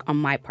reaction, like on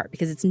my part,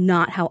 because it's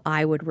not how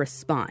I would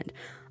respond.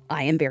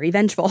 I am very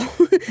vengeful.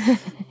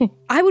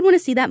 I would want to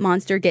see that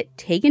monster get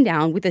taken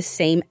down with the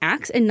same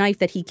axe and knife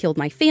that he killed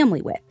my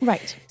family with.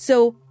 Right.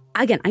 So,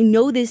 again, I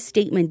know this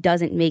statement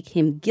doesn't make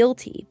him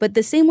guilty, but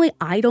the same way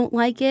I don't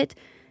like it,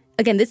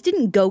 again, this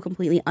didn't go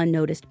completely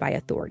unnoticed by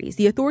authorities.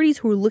 The authorities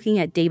who are looking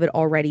at David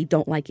already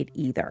don't like it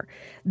either.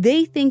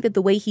 They think that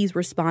the way he's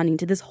responding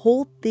to this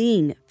whole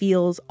thing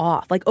feels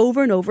off. Like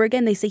over and over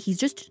again, they say he's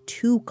just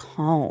too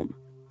calm.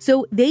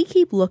 So they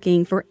keep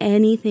looking for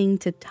anything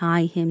to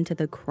tie him to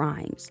the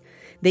crimes.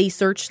 They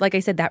searched, like I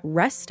said, that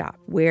rest stop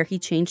where he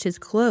changed his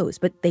clothes,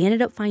 but they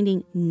ended up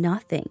finding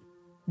nothing.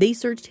 They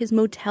searched his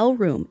motel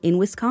room in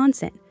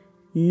Wisconsin.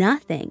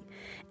 Nothing.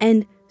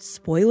 And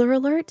spoiler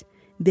alert,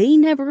 they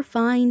never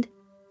find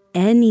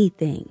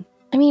anything.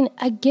 I mean,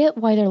 I get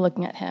why they're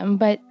looking at him,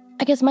 but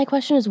I guess my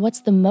question is,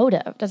 what's the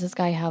motive? Does this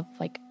guy have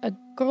like a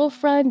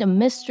girlfriend, a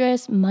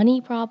mistress,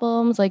 money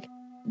problems? Like,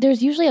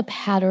 there's usually a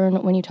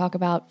pattern when you talk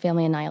about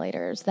family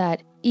annihilators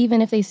that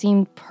even if they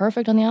seem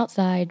perfect on the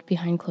outside,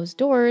 behind closed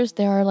doors,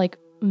 there are like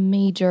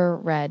major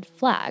red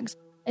flags.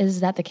 Is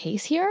that the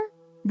case here?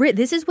 Britt,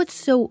 this is what's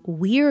so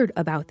weird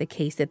about the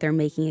case that they're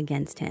making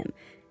against him.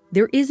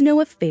 There is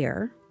no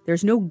affair.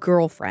 There's no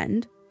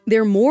girlfriend.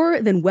 They're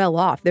more than well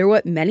off. They're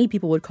what many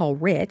people would call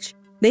rich.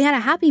 They had a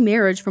happy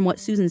marriage from what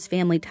Susan's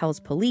family tells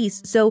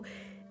police. So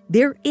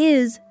there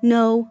is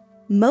no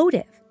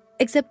motive,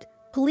 except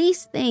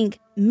police think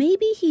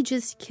maybe he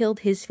just killed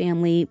his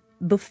family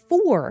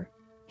before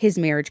his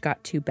marriage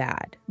got too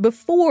bad,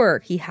 before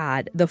he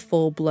had the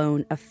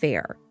full-blown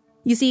affair.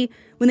 You see,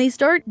 when they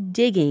start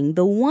digging,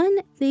 the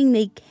one thing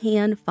they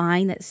can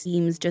find that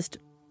seems just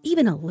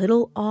even a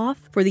little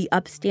off for the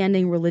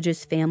upstanding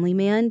religious family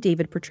man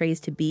David portrays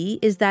to be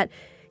is that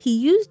he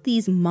used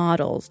these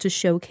models to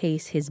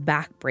showcase his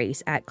back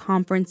brace at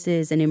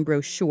conferences and in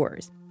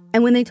brochures.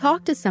 And when they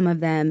talk to some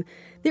of them,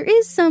 there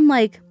is some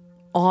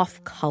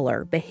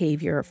off-color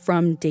behavior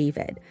from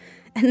David.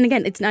 And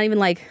again, it's not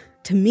even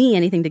to me,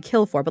 anything to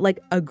kill for, but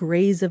a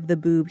graze of the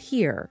boob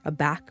here, a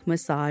back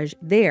massage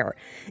there.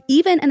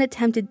 Even an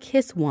attempted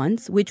kiss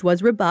once, which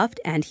was rebuffed,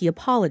 and he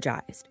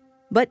apologized.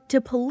 But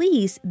to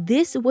police,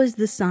 this was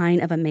the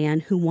sign of a man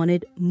who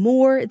wanted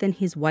more than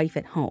his wife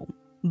at home.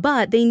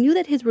 But they knew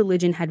that his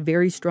religion had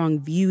very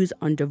strong views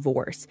on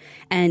divorce,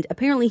 and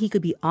apparently he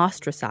could be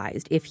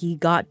ostracized if he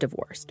got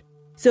divorced.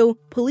 So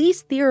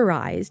police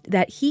theorized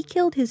that he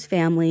killed his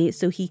family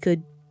so he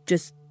could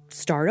just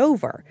start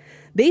over.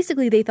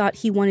 Basically, they thought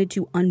he wanted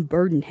to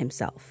unburden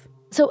himself.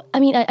 So,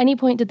 at any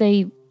point, did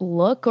they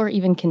look or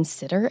even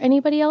consider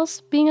anybody else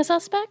being a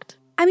suspect?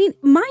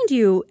 Mind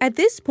you, at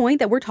this point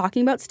that we're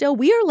talking about still,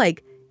 we are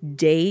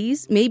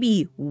days,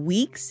 maybe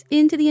weeks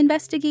into the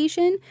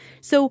investigation.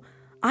 So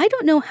I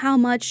don't know how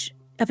much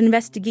of an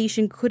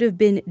investigation could have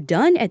been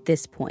done at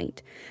this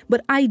point.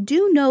 But I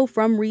do know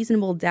from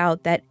reasonable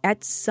doubt that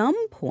at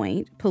some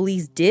point,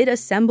 police did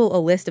assemble a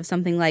list of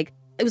something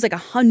it was like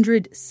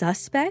 100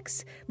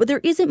 suspects, but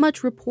there isn't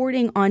much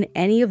reporting on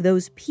any of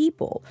those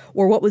people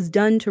or what was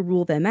done to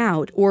rule them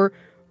out or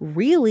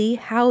really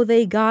how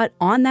they got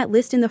on that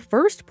list in the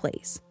first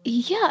place.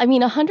 Yeah, I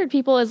mean, 100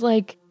 people is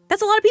like...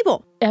 That's a lot of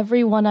people.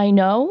 Everyone I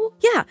know?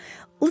 Yeah.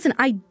 Listen,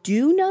 I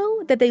do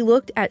know that they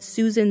looked at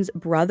Susan's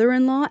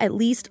brother-in-law at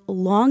least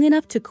long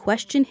enough to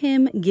question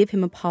him, give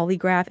him a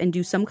polygraph, and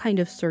do some kind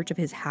of search of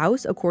his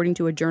house, according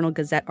to a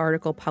Journal-Gazette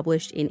article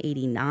published in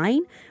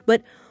 '89.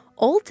 But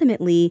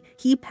ultimately,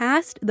 he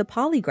passed the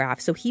polygraph,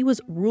 so he was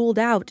ruled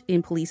out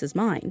in police's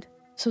mind.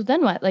 So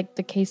then what? Like,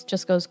 the case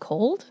just goes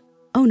cold?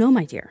 Oh, no,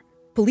 my dear.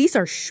 Police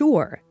are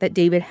sure that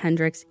David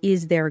Hendricks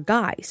is their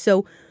guy.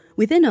 So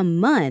within a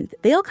month,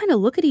 they all kind of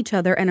look at each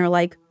other and are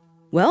like,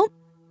 well,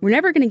 we're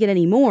never going to get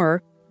any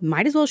more.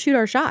 Might as well shoot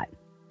our shot.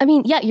 I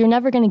mean, yeah, you're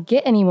never going to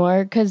get any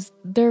more because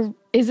there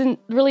isn't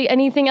really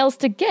anything else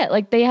to get.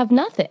 Like, they have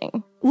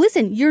nothing.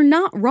 Listen, you're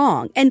not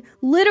wrong. And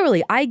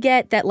literally, I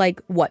get that,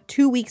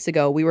 2 weeks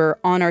ago, we were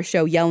on our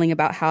show yelling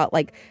about how,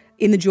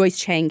 in the Joyce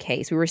Chang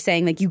case, we were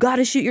saying, you got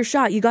to shoot your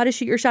shot. You got to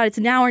shoot your shot. It's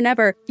now or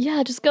never.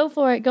 Yeah, just go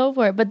for it.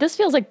 But this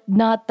feels like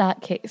not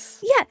that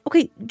case. Yeah,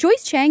 okay,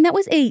 Joyce Chang, that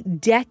was a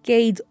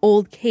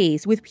decades-old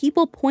case with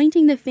people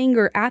pointing the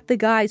finger at the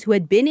guys who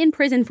had been in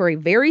prison for a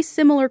very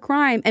similar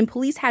crime and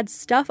police had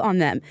stuff on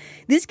them.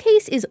 This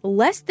case is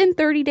less than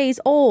 30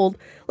 days old.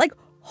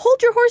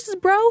 Hold your horses,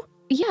 bro.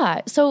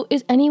 Yeah, so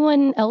is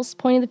anyone else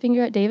pointing the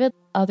finger at David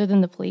other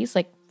than the police?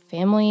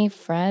 Family,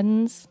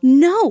 friends?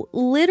 No,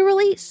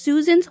 literally,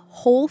 Susan's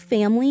whole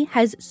family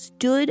has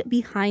stood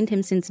behind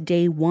him since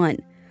day one.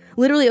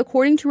 Literally,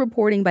 according to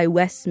reporting by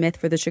Wes Smith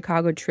for the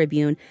Chicago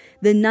Tribune,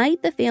 the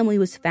night the family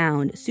was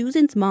found,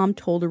 Susan's mom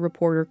told a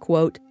reporter,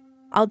 quote,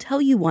 "I'll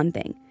tell you one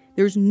thing.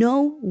 There's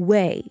no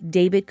way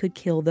David could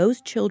kill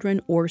those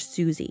children or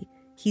Susie.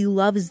 He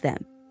loves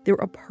them. They're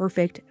a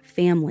perfect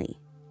family,"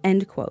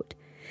 end quote.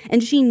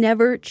 And she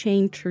never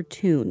changed her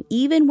tune,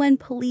 even when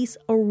police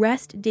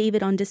arrest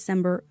David on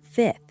December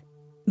 5th.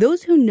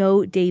 Those who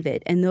know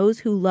David and those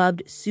who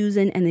loved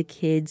Susan and the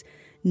kids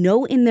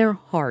know in their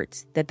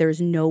hearts that there's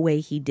no way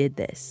he did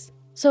this.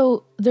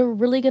 So they're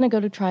really going to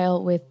go to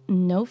trial with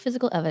no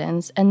physical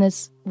evidence and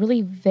this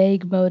really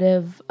vague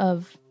motive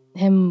of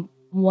him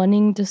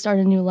wanting to start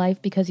a new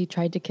life because he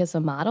tried to kiss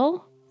a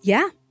model?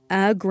 Yeah,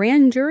 a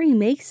grand jury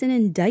makes an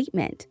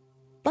indictment.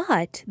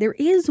 But there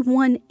is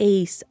one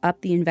ace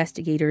up the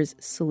investigators'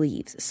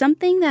 sleeves,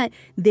 something that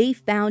they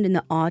found in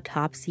the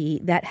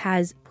autopsy that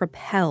has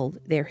propelled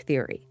their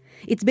theory.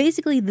 It's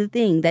basically the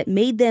thing that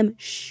made them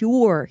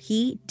sure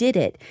he did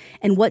it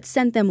and what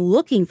sent them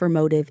looking for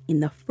motive in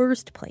the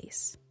first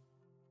place.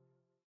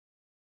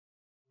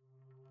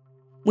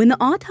 When the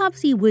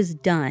autopsy was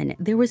done,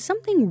 there was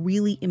something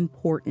really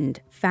important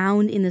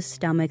found in the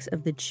stomachs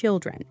of the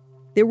children.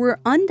 There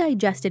were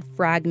undigested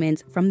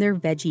fragments from their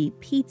veggie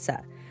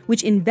pizza,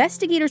 which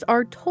investigators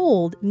are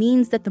told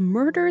means that the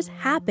murders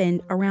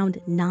happened around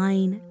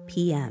 9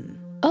 p.m.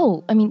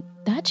 Oh, I mean,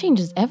 that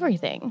changes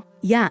everything.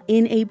 Yeah,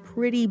 in a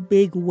pretty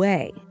big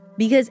way.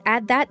 Because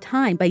at that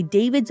time, by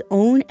David's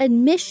own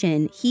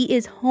admission, he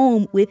is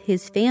home with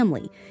his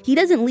family. He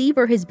doesn't leave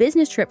for his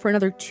business trip for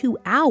another 2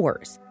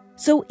 hours.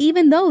 So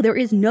even though there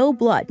is no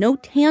blood, no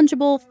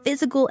tangible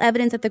physical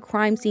evidence at the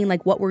crime scene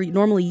like what we're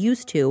normally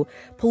used to,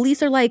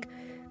 police are like,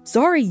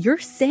 sorry, you're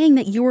saying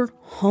that you were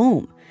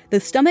home. The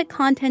stomach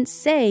contents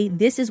say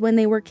this is when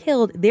they were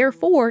killed,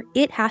 therefore,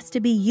 it has to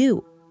be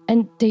you.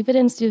 And David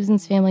and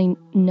Susan's family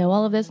know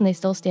all of this and they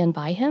still stand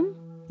by him?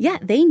 Yeah,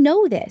 they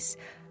know this,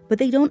 but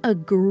they don't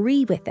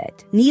agree with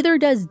it. Neither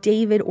does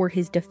David or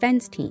his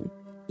defense team.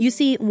 You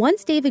see,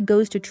 once David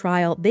goes to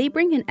trial, they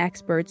bring in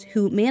experts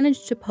who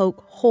manage to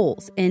poke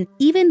holes in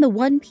even the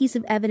one piece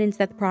of evidence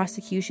that the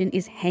prosecution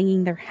is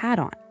hanging their hat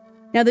on.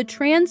 Now, the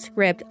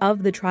transcript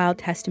of the trial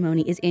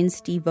testimony is in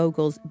Steve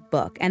Vogel's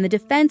book, and the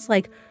defense,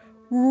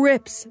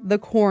 rips the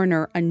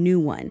coroner a new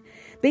one.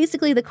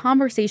 Basically, the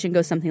conversation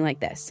goes something like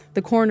this.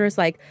 The coroner's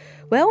like,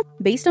 well,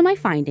 based on my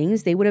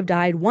findings, they would have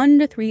died 1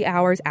 to 3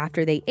 hours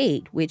after they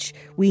ate, which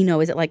we know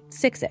is at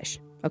 6-ish.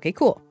 Okay,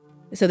 cool.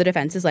 So the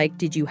defense is like,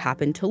 did you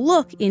happen to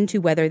look into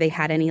whether they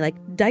had any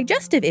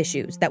digestive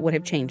issues that would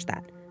have changed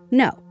that?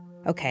 No.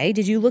 Okay,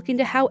 did you look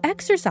into how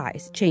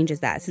exercise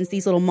changes that, since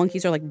these little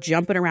monkeys are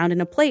jumping around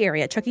in a play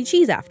area at Chuck E.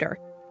 Cheese after?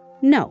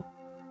 No.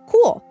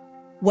 Cool.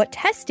 What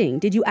testing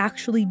did you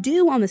actually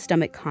do on the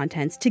stomach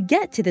contents to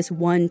get to this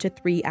 1 to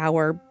 3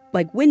 hour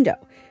window?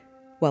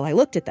 Well, I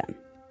looked at them,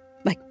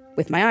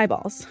 with my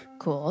eyeballs.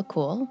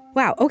 Cool.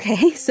 Wow,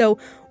 okay, so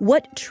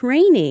what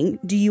training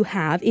do you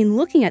have in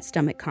looking at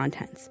stomach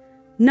contents?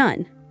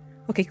 None.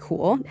 Okay,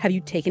 cool. Have you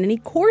taken any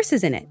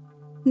courses in it?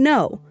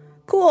 No.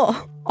 Cool.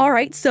 All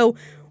right, so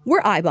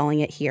we're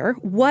eyeballing it here.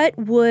 What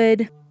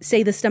would,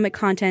 say, the stomach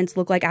contents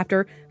look like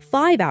after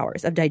 5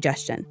 hours of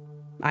digestion?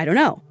 I don't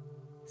know.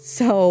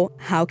 So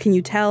how can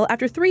you tell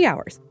after 3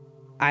 hours?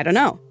 I don't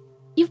know.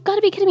 You've got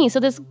to be kidding me.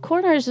 So this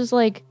coroner is just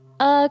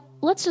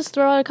let's just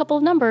throw out a couple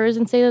of numbers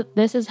and say that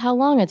this is how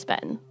long it's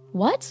been.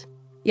 What?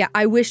 Yeah,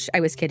 I wish I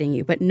was kidding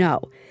you, but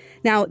no.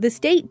 Now, the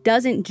state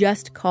doesn't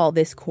just call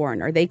this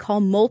coroner. They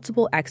call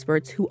multiple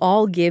experts who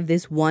all give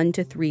this 1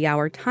 to 3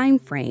 hour time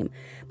frame.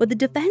 But the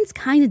defense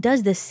kind of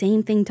does the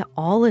same thing to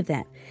all of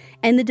them.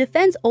 And the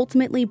defense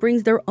ultimately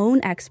brings their own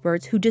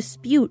experts who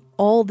dispute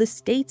all the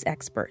state's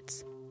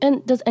experts.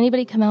 And does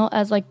anybody come out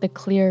as like the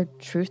clear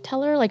truth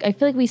teller? Like, I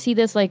feel like we see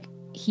this like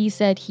he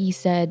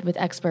said with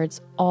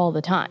experts all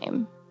the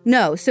time.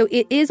 No, so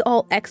it is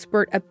all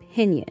expert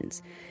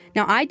opinions.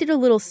 Now, I did a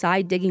little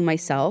side digging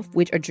myself,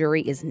 which a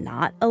jury is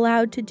not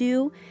allowed to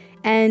do.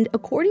 And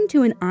according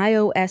to an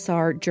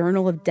IOSR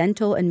Journal of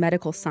Dental and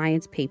Medical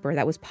Science paper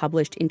that was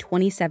published in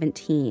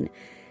 2017,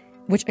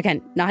 which,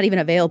 again, not even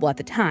available at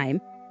the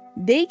time,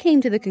 they came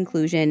to the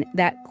conclusion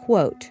that,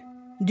 quote,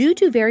 due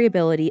to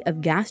variability of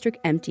gastric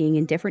emptying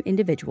in different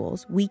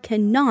individuals, we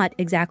cannot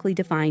exactly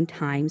define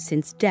time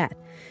since death.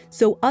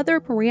 So other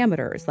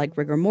parameters like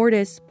rigor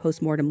mortis,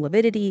 postmortem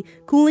lividity,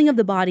 cooling of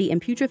the body,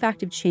 and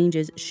putrefactive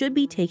changes should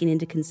be taken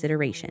into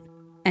consideration.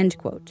 End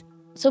quote.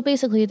 So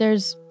basically,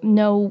 there's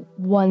no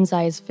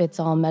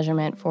one-size-fits-all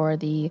measurement for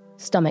the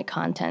stomach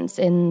contents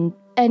in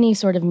any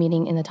sort of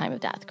meeting in the time of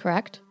death,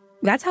 correct?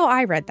 That's how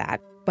I read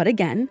that. But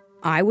again,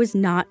 I was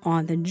not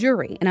on the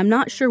jury, and I'm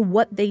not sure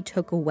what they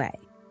took away.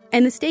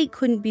 And the state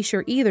couldn't be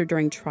sure either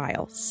during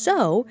trial.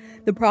 So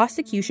the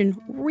prosecution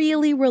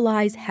really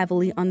relies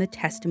heavily on the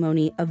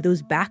testimony of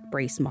those back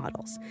brace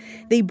models.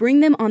 They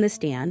bring them on the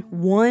stand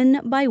one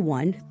by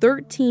one,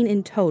 13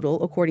 in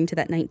total, according to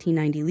that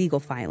 1990 legal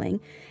filing.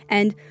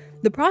 And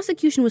the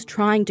prosecution was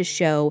trying to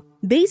show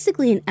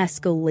basically an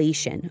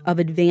escalation of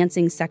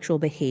advancing sexual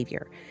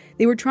behavior.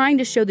 They were trying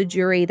to show the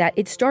jury that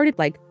it started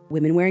like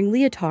women wearing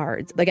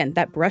leotards, again,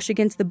 that brush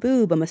against the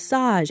boob, a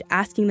massage,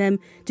 asking them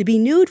to be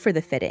nude for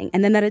the fitting,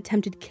 and then that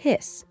attempted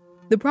kiss.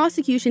 The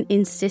prosecution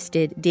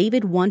insisted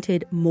David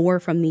wanted more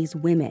from these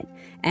women,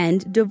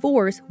 and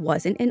divorce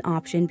wasn't an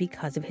option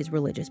because of his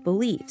religious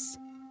beliefs.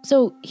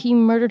 So he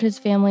murdered his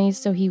family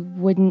so he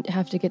wouldn't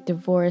have to get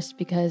divorced,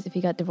 because if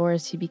he got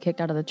divorced, he'd be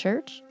kicked out of the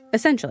church?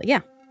 Essentially, yeah.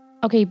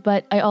 Okay,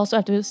 but I also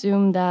have to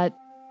assume that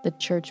the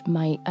church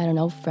might,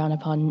 frown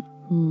upon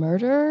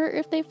murder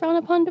if they frown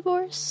upon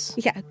divorce?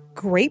 Yeah,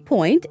 great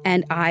point,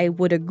 and I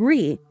would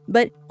agree.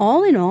 But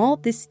all in all,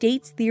 the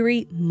state's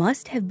theory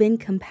must have been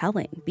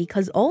compelling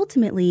because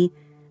ultimately,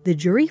 the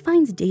jury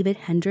finds David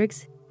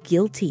Hendricks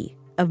guilty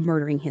of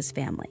murdering his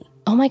family.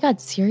 Oh my God,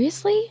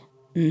 seriously?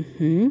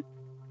 Mm-hmm.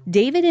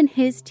 David and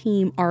his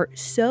team are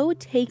so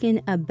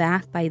taken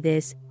aback by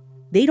this,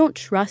 they don't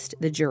trust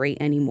the jury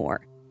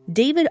anymore.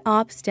 David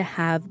opts to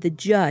have the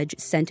judge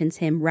sentence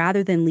him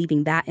rather than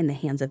leaving that in the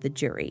hands of the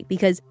jury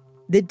because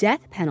the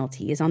death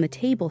penalty is on the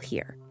table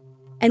here.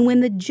 And when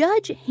the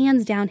judge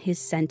hands down his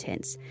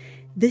sentence,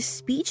 the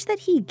speech that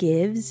he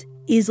gives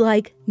is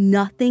like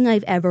nothing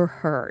I've ever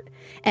heard.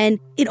 And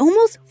it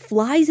almost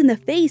flies in the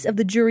face of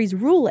the jury's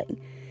ruling.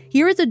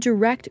 Here is a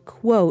direct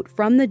quote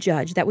from the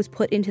judge that was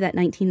put into that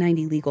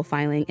 1990 legal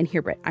filing. And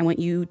here, Britt, I want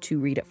you to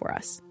read it for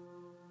us.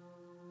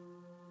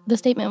 The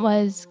statement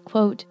was,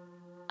 quote,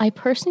 I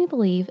personally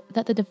believe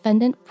that the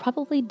defendant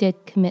probably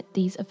did commit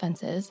these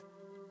offenses,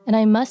 and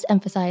I must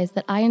emphasize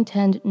that I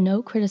intend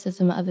no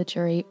criticism of the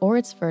jury or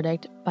its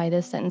verdict by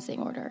this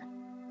sentencing order.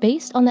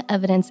 Based on the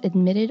evidence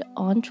admitted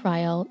on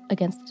trial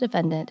against the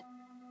defendant,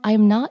 I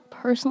am not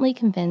personally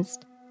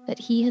convinced that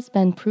he has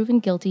been proven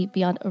guilty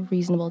beyond a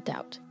reasonable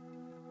doubt.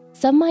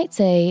 Some might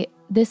say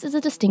this is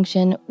a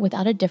distinction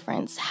without a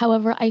difference.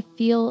 However, I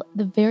feel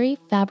the very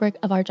fabric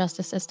of our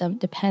justice system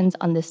depends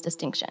on this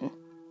distinction.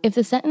 If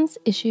the sentence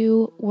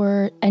issue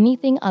were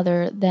anything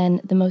other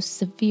than the most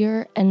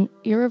severe and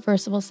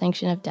irreversible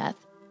sanction of death,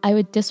 I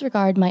would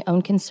disregard my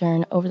own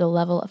concern over the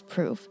level of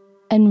proof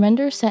and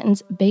render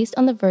sentence based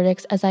on the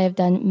verdicts as I have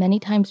done many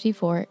times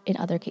before in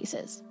other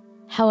cases.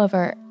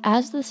 However,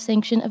 as the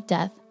sanction of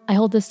death, I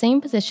hold the same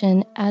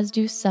position as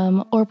do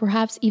some or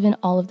perhaps even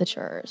all of the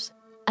jurors.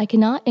 I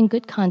cannot in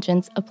good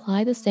conscience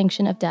apply the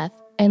sanction of death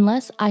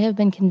unless I have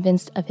been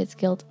convinced of his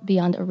guilt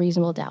beyond a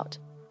reasonable doubt.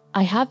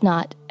 I have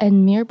not,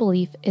 and mere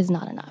belief is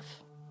not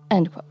enough.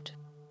 End quote.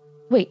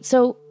 Wait,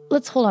 so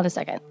let's hold on a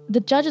second. The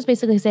judge is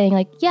basically saying,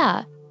 like,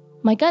 yeah,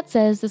 my gut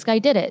says this guy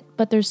did it,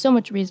 but there's so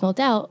much reasonable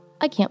doubt,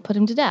 I can't put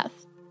him to death.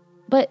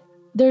 But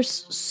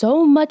there's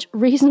so much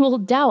reasonable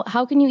doubt.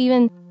 How can you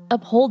even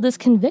uphold this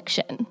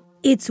conviction?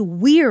 It's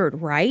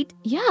weird, right?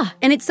 Yeah.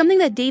 And it's something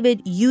that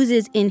David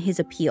uses in his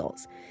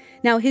appeals.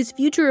 Now, his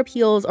future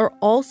appeals are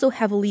also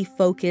heavily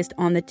focused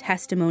on the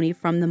testimony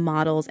from the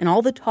models and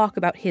all the talk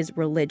about his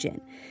religion.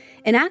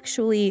 And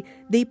actually,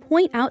 they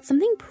point out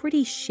something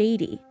pretty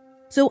shady.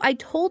 So I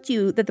told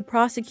you that the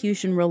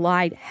prosecution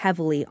relied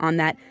heavily on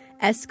that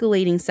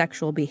escalating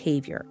sexual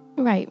behavior.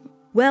 Right.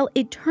 Well,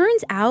 it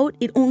turns out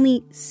it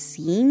only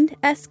seemed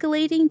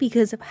escalating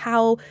because of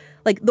how,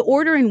 like, the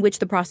order in which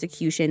the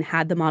prosecution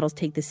had the models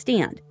take the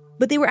stand.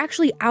 But they were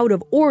actually out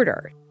of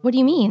order. What do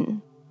you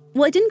mean?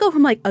 Well, it didn't go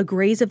from like a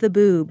graze of the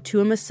boob to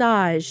a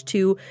massage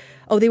to,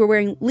 oh, they were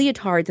wearing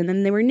leotards and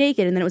then they were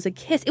naked and then it was a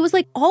kiss. It was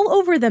like all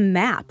over the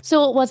map.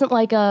 So it wasn't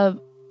like a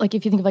like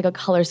if you think of like a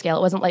color scale,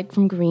 it wasn't like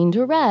from green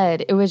to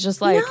red. It was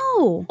just like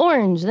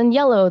orange, then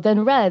yellow,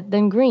 then red,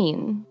 then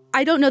green.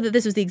 I don't know that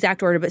this was the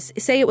exact order, but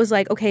say it was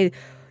like, okay,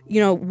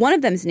 one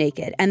of them's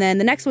naked, and then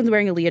the next one's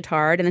wearing a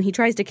leotard, and then he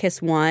tries to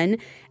kiss one.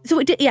 So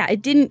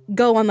it didn't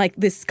go on like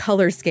this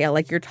color scale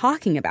like you're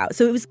talking about.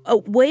 So it was a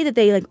way that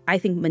they, like, I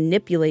think,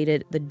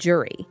 manipulated the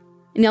jury.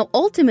 Now,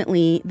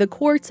 ultimately, the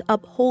courts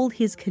uphold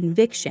his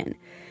conviction.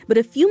 But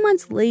a few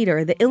months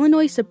later, the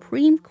Illinois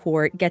Supreme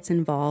Court gets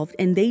involved,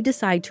 and they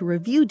decide to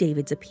review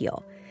David's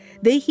appeal.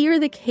 They hear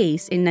the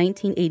case in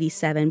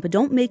 1987, but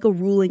don't make a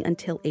ruling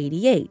until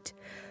 88,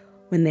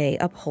 when they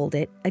uphold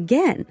it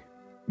again.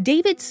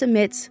 David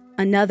submits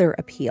another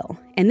appeal,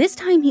 and this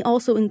time he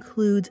also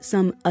includes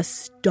some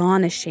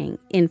astonishing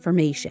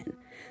information.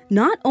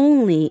 Not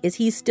only is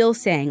he still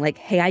saying, like,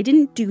 hey, I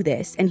didn't do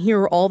this, and here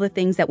are all the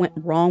things that went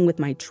wrong with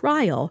my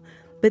trial,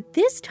 but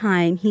this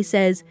time he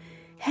says,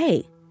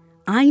 hey,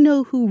 I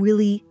know who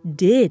really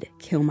did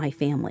kill my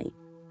family,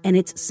 and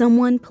it's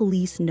someone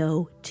police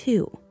know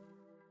too.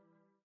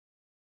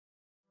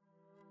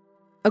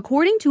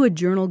 According to a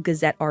Journal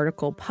Gazette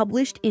article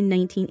published in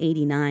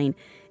 1989,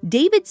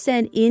 David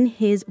said in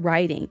his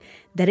writing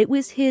that it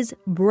was his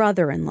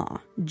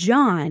brother-in-law,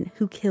 John,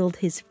 who killed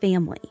his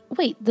family.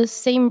 Wait, the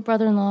same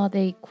brother-in-law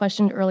they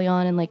questioned early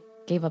on and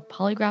gave a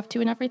polygraph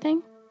to and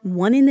everything?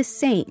 One and the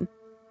same.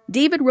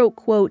 David wrote,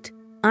 quote,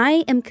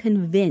 I am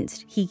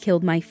convinced he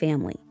killed my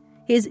family.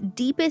 His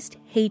deepest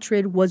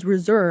hatred was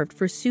reserved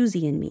for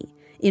Susie and me,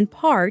 in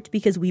part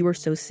because we were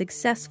so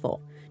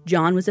successful.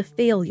 John was a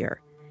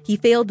failure. He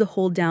failed to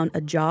hold down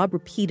a job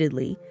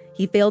repeatedly.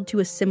 He failed to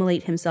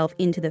assimilate himself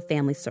into the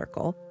family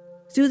circle.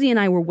 Susie and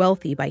I were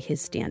wealthy by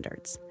his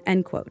standards.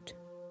 End quote.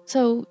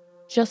 So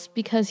just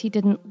because he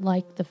didn't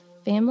like the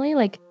family,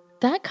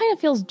 that kind of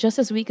feels just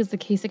as weak as the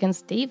case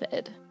against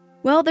David.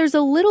 Well, there's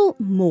a little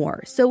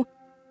more. So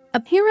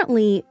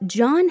apparently,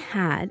 John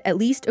had, at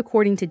least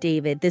according to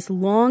David, this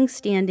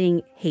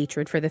long-standing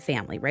hatred for the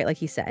family, right, like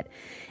he said.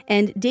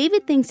 And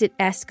David thinks it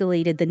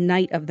escalated the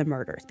night of the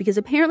murders, because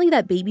apparently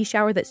that baby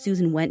shower that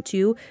Susan went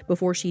to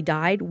before she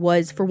died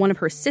was for one of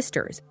her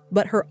sisters.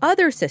 But her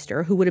other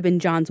sister, who would have been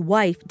John's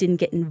wife, didn't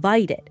get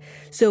invited.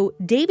 So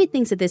David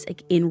thinks that this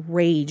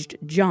enraged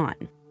John.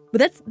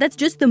 But that's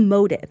just the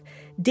motive.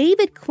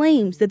 David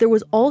claims that there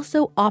was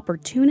also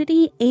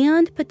opportunity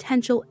and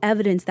potential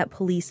evidence that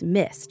police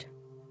missed.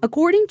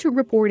 According to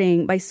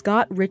reporting by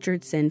Scott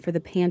Richardson for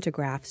the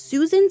Pantagraph,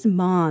 Susan's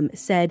mom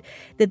said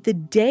that the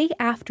day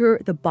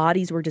after the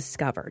bodies were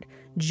discovered,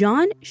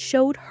 John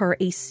showed her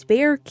a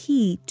spare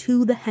key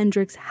to the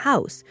Hendricks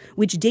house,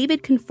 which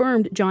David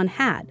confirmed John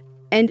had.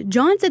 And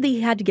John said that he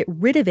had to get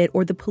rid of it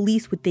or the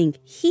police would think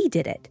he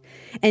did it.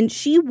 And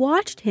she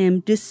watched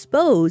him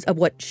dispose of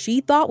what she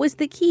thought was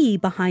the key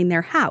behind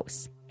their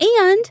house.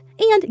 And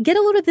get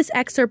a load of this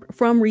excerpt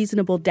from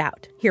Reasonable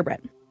Doubt. Here, Brett.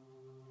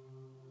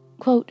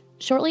 Quote,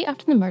 shortly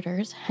after the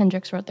murders,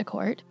 Hendricks wrote the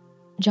court,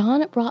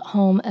 John brought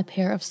home a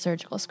pair of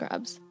surgical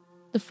scrubs,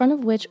 the front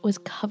of which was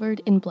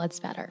covered in blood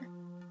spatter.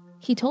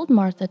 He told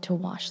Martha to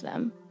wash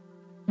them.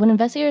 When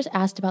investigators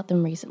asked about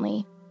them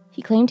recently,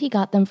 he claimed he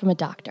got them from a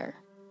doctor.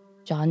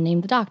 John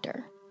named the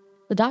doctor.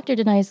 The doctor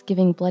denies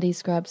giving bloody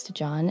scrubs to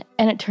John,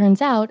 and it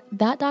turns out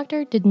that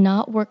doctor did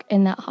not work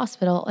in that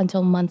hospital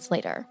until months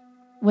later.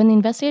 When the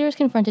investigators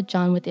confronted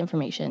John with the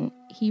information,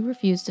 he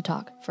refused to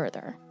talk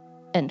further.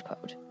 End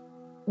quote.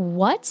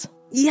 What?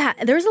 Yeah,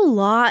 there's a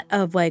lot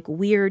of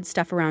weird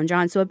stuff around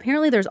John. So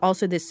apparently there's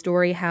also this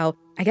story how,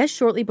 I guess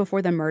shortly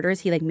before the murders,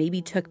 he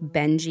maybe took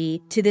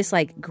Benji to this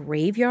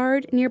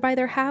graveyard nearby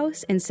their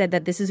house and said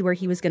that this is where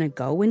he was going to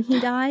go when he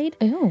died.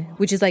 Ew.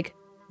 Which is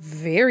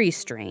very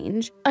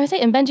strange. I would say,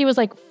 and Benji was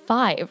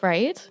 5,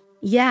 right?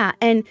 Yeah,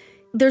 and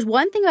there's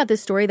one thing about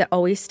this story that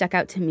always stuck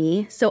out to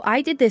me. So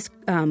I did this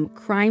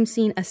crime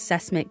scene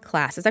assessment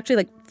class. It's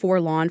actually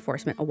for law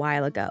enforcement a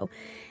while ago.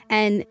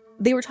 And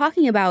they were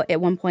talking about, at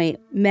one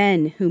point,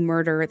 men who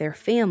murder their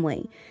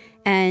family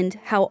and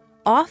how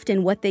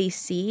often what they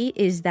see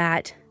is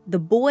that the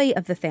boy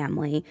of the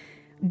family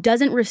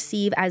doesn't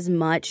receive as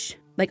much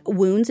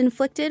wounds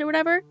inflicted or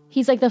whatever.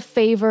 He's the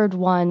favored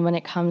one when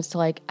it comes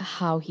to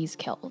how he's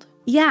killed.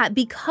 Yeah,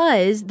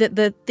 because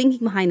the thinking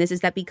behind this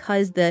is that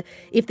because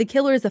if the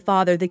killer is the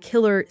father, the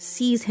killer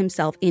sees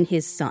himself in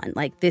his son.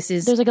 There's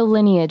a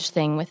lineage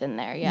thing within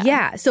there, yeah.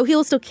 Yeah, so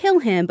he'll still kill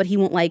him, but he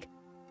won't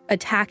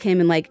attack him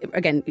and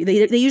again,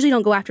 they usually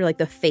don't go after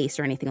the face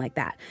or anything like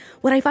that.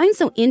 What I find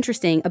so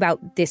interesting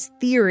about this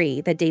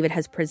theory that David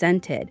has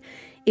presented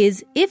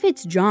is if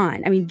it's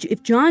John,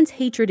 if John's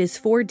hatred is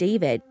for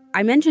David,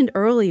 I mentioned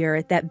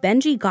earlier that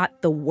Benji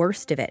got the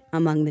worst of it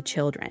among the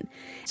children.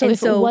 So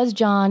if it was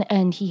John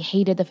and he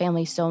hated the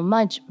family so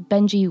much,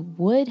 Benji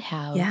would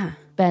have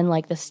been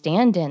the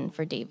stand-in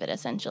for David,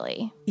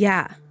 essentially.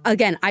 Yeah.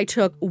 Again, I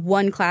took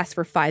one class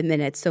for 5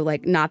 minutes, so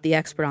not the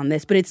expert on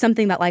this, but it's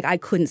something that I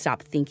couldn't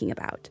stop thinking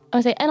about. I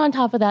would say, and on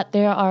top of that,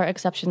 there are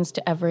exceptions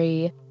to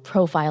every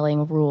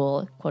profiling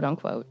rule, quote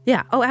unquote.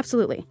 Yeah. Oh,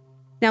 absolutely.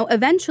 Now,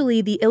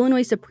 eventually, the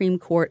Illinois Supreme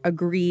Court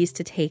agrees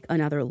to take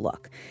another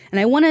look. And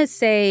I want to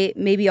say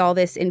maybe all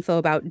this info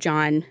about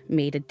John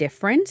made a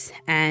difference,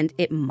 and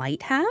it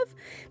might have,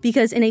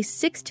 because in a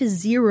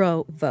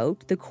 6-0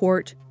 vote, the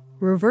court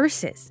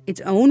reverses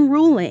its own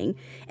ruling,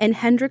 and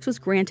Hendricks was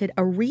granted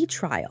a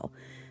retrial.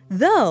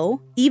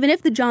 Though, even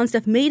if the John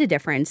stuff made a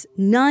difference,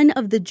 none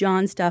of the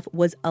John stuff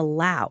was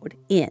allowed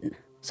in.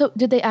 So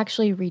did they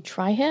actually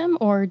retry him,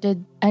 or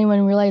did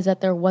anyone realize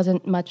that there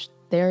wasn't much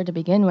there to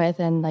begin with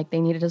and they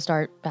needed to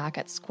start back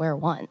at square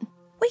one?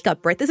 Wake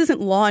up, Britt. This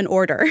isn't Law and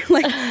Order.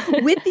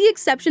 With the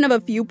exception of a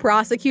few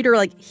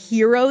prosecutor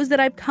heroes that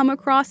I've come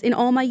across in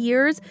all my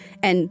years,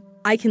 and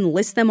I can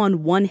list them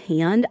on one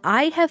hand,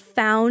 I have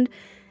found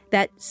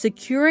that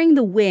securing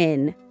the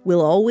win will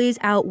always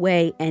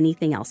outweigh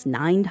anything else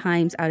 9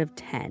 times out of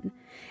 10.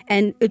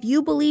 And if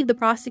you believe the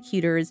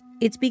prosecutors,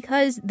 it's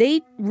because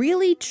they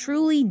really,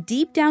 truly,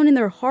 deep down in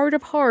their heart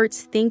of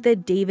hearts, think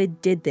that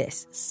David did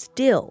this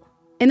still.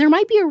 And there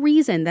might be a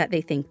reason that they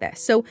think this.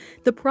 So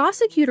the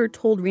prosecutor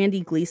told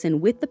Randy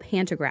Gleason with the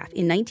pantograph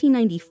in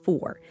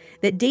 1994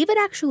 that David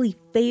actually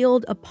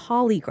failed a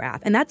polygraph,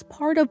 and that's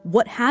part of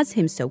what has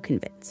him so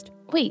convinced.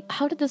 Wait,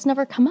 how did this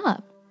never come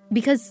up?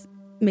 Because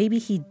maybe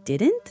he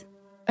didn't?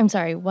 I'm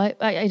sorry,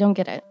 what? I don't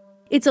get it.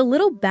 It's a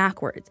little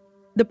backwards.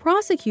 The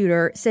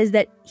prosecutor says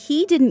that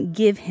he didn't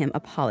give him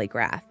a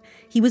polygraph.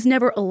 He was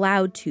never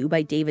allowed to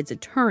by David's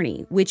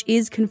attorney, which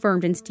is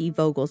confirmed in Steve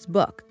Vogel's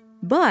book.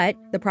 But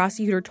the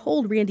prosecutor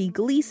told Randy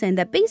Gleason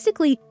that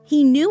basically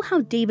he knew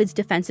how David's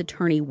defense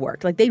attorney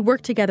worked. They'd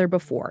worked together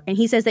before. And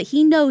he says that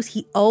he knows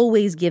he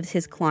always gives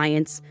his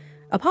clients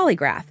a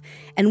polygraph.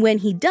 And when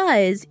he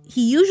does,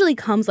 he usually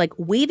comes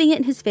waving it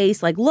in his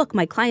face, look,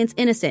 my client's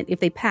innocent if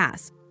they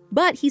pass.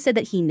 But he said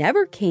that he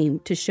never came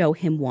to show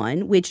him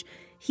one, which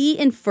he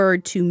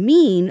inferred to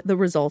mean the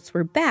results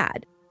were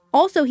bad.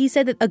 Also, he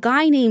said that a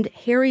guy named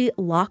Harry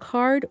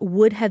Lockhart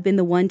would have been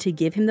the one to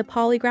give him the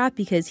polygraph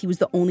because he was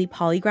the only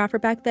polygrapher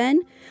back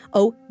then.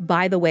 Oh,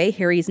 by the way,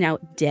 Harry's now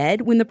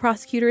dead when the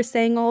prosecutor is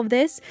saying all of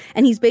this.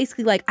 And he's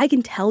basically I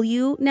can tell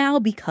you now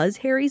because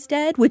Harry's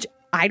dead, which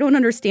I don't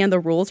understand the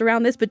rules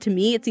around this. But to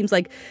me, it seems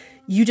like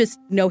you just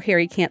know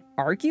Harry can't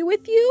argue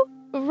with you.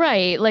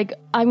 Right.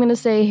 I'm going to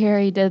say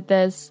Harry did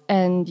this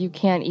and you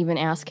can't even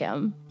ask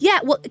him. Yeah,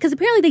 well, because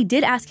apparently they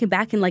did ask him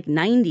back in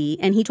 90,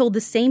 and he told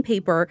the same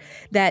paper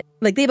that,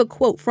 they have a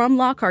quote from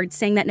Lockhart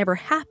saying that never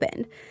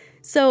happened.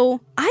 So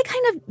I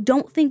kind of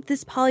don't think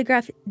this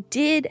polygraph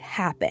did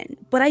happen,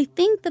 but I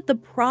think that the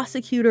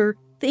prosecutor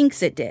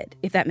thinks it did,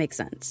 if that makes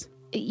sense.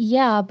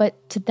 Yeah,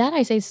 but to that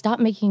I say stop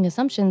making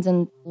assumptions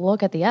and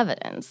look at the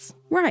evidence.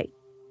 Right.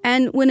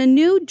 And when a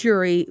new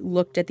jury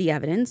looked at the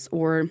evidence,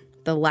 or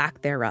the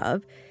lack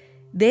thereof,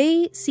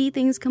 they see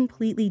things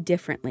completely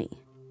differently.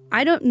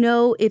 I don't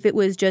know if it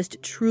was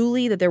just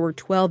truly that there were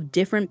 12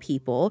 different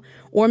people,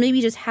 or maybe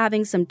just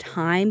having some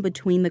time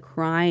between the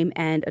crime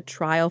and a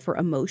trial for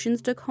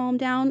emotions to calm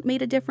down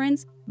made a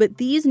difference, but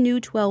these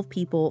new 12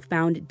 people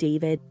found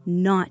David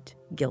not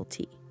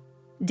guilty.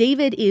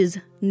 David is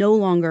no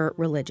longer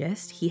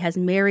religious. He has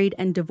married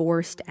and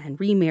divorced and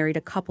remarried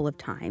a couple of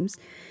times,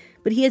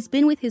 but he has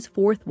been with his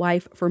 4th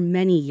wife for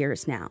many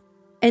years now.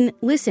 And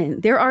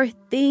listen, there are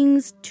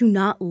things to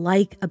not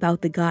like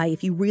about the guy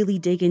if you really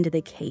dig into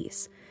the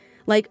case.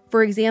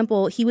 For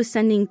example, he was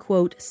sending,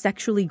 quote,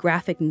 sexually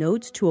graphic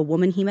notes to a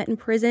woman he met in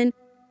prison,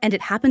 and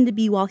it happened to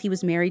be while he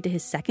was married to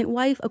his 2nd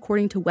wife,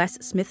 according to Wes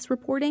Smith's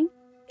reporting.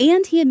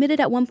 And he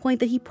admitted at one point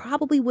that he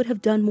probably would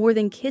have done more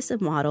than kiss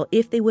a model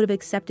if they would have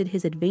accepted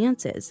his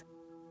advances.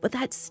 But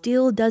that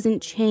still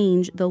doesn't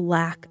change the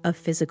lack of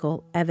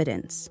physical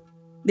evidence.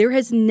 There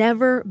has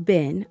never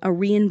been a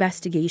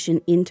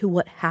reinvestigation into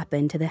what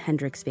happened to the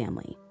Hendricks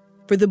family.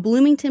 For the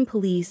Bloomington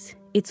police,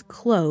 it's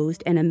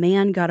closed and a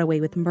man got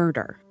away with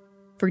murder.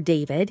 For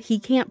David, he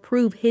can't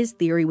prove his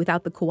theory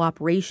without the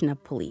cooperation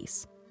of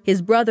police.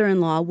 His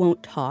brother-in-law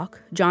won't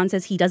talk. John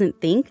says he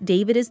doesn't think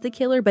David is the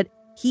killer, but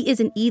he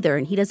isn't either,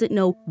 and he doesn't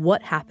know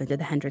what happened to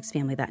the Hendricks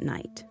family that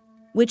night.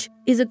 Which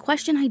is a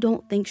question I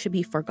don't think should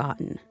be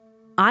forgotten.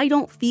 I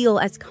don't feel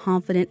as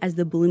confident as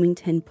the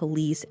Bloomington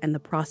police and the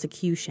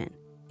prosecution.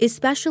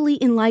 Especially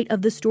in light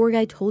of the story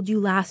I told you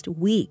last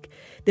week.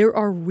 There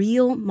are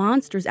real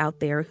monsters out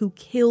there who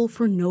kill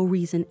for no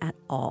reason at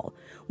all.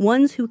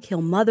 Ones who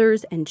kill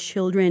mothers and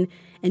children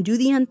and do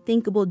the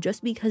unthinkable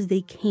just because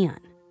they can.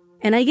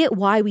 And I get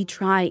why we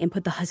try and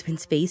put the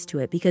husband's face to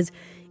it, because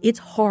it's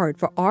hard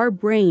for our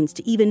brains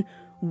to even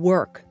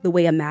work the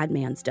way a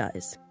madman's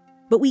does.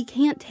 But we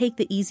can't take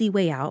the easy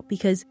way out,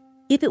 because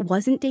if it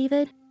wasn't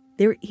David,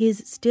 there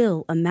is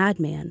still a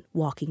madman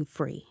walking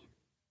free.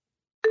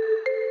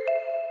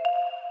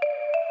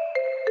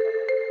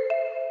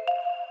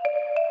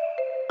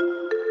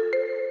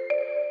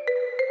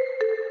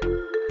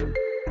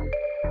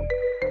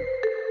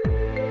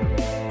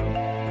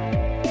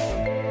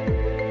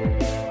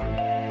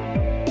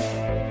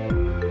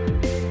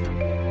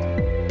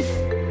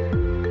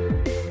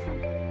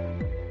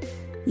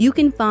 You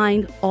can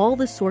find all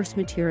the source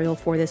material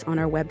for this on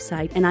our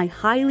website, and I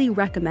highly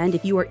recommend,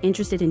 if you are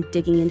interested in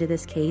digging into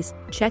this case,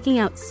 checking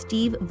out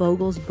Steve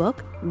Vogel's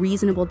book,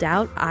 Reasonable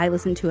Doubt. I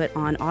listened to it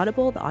on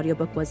Audible. The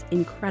audiobook was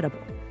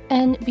incredible.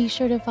 And be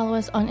sure to follow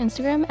us on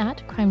Instagram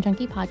at Crime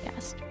Junkie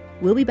Podcast.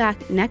 We'll be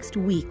back next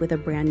week with a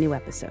brand new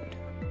episode.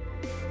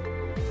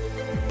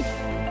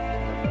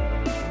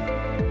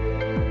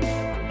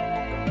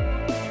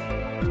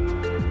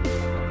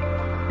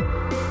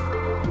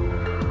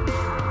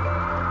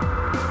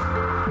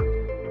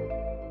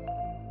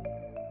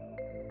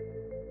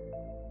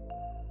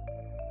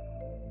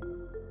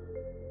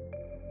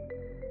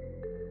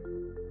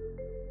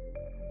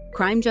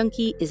 Crime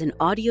Junkie is an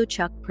Audio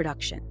Chuck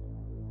production.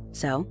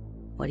 So,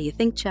 what do you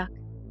think, Chuck?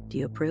 Do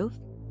you approve?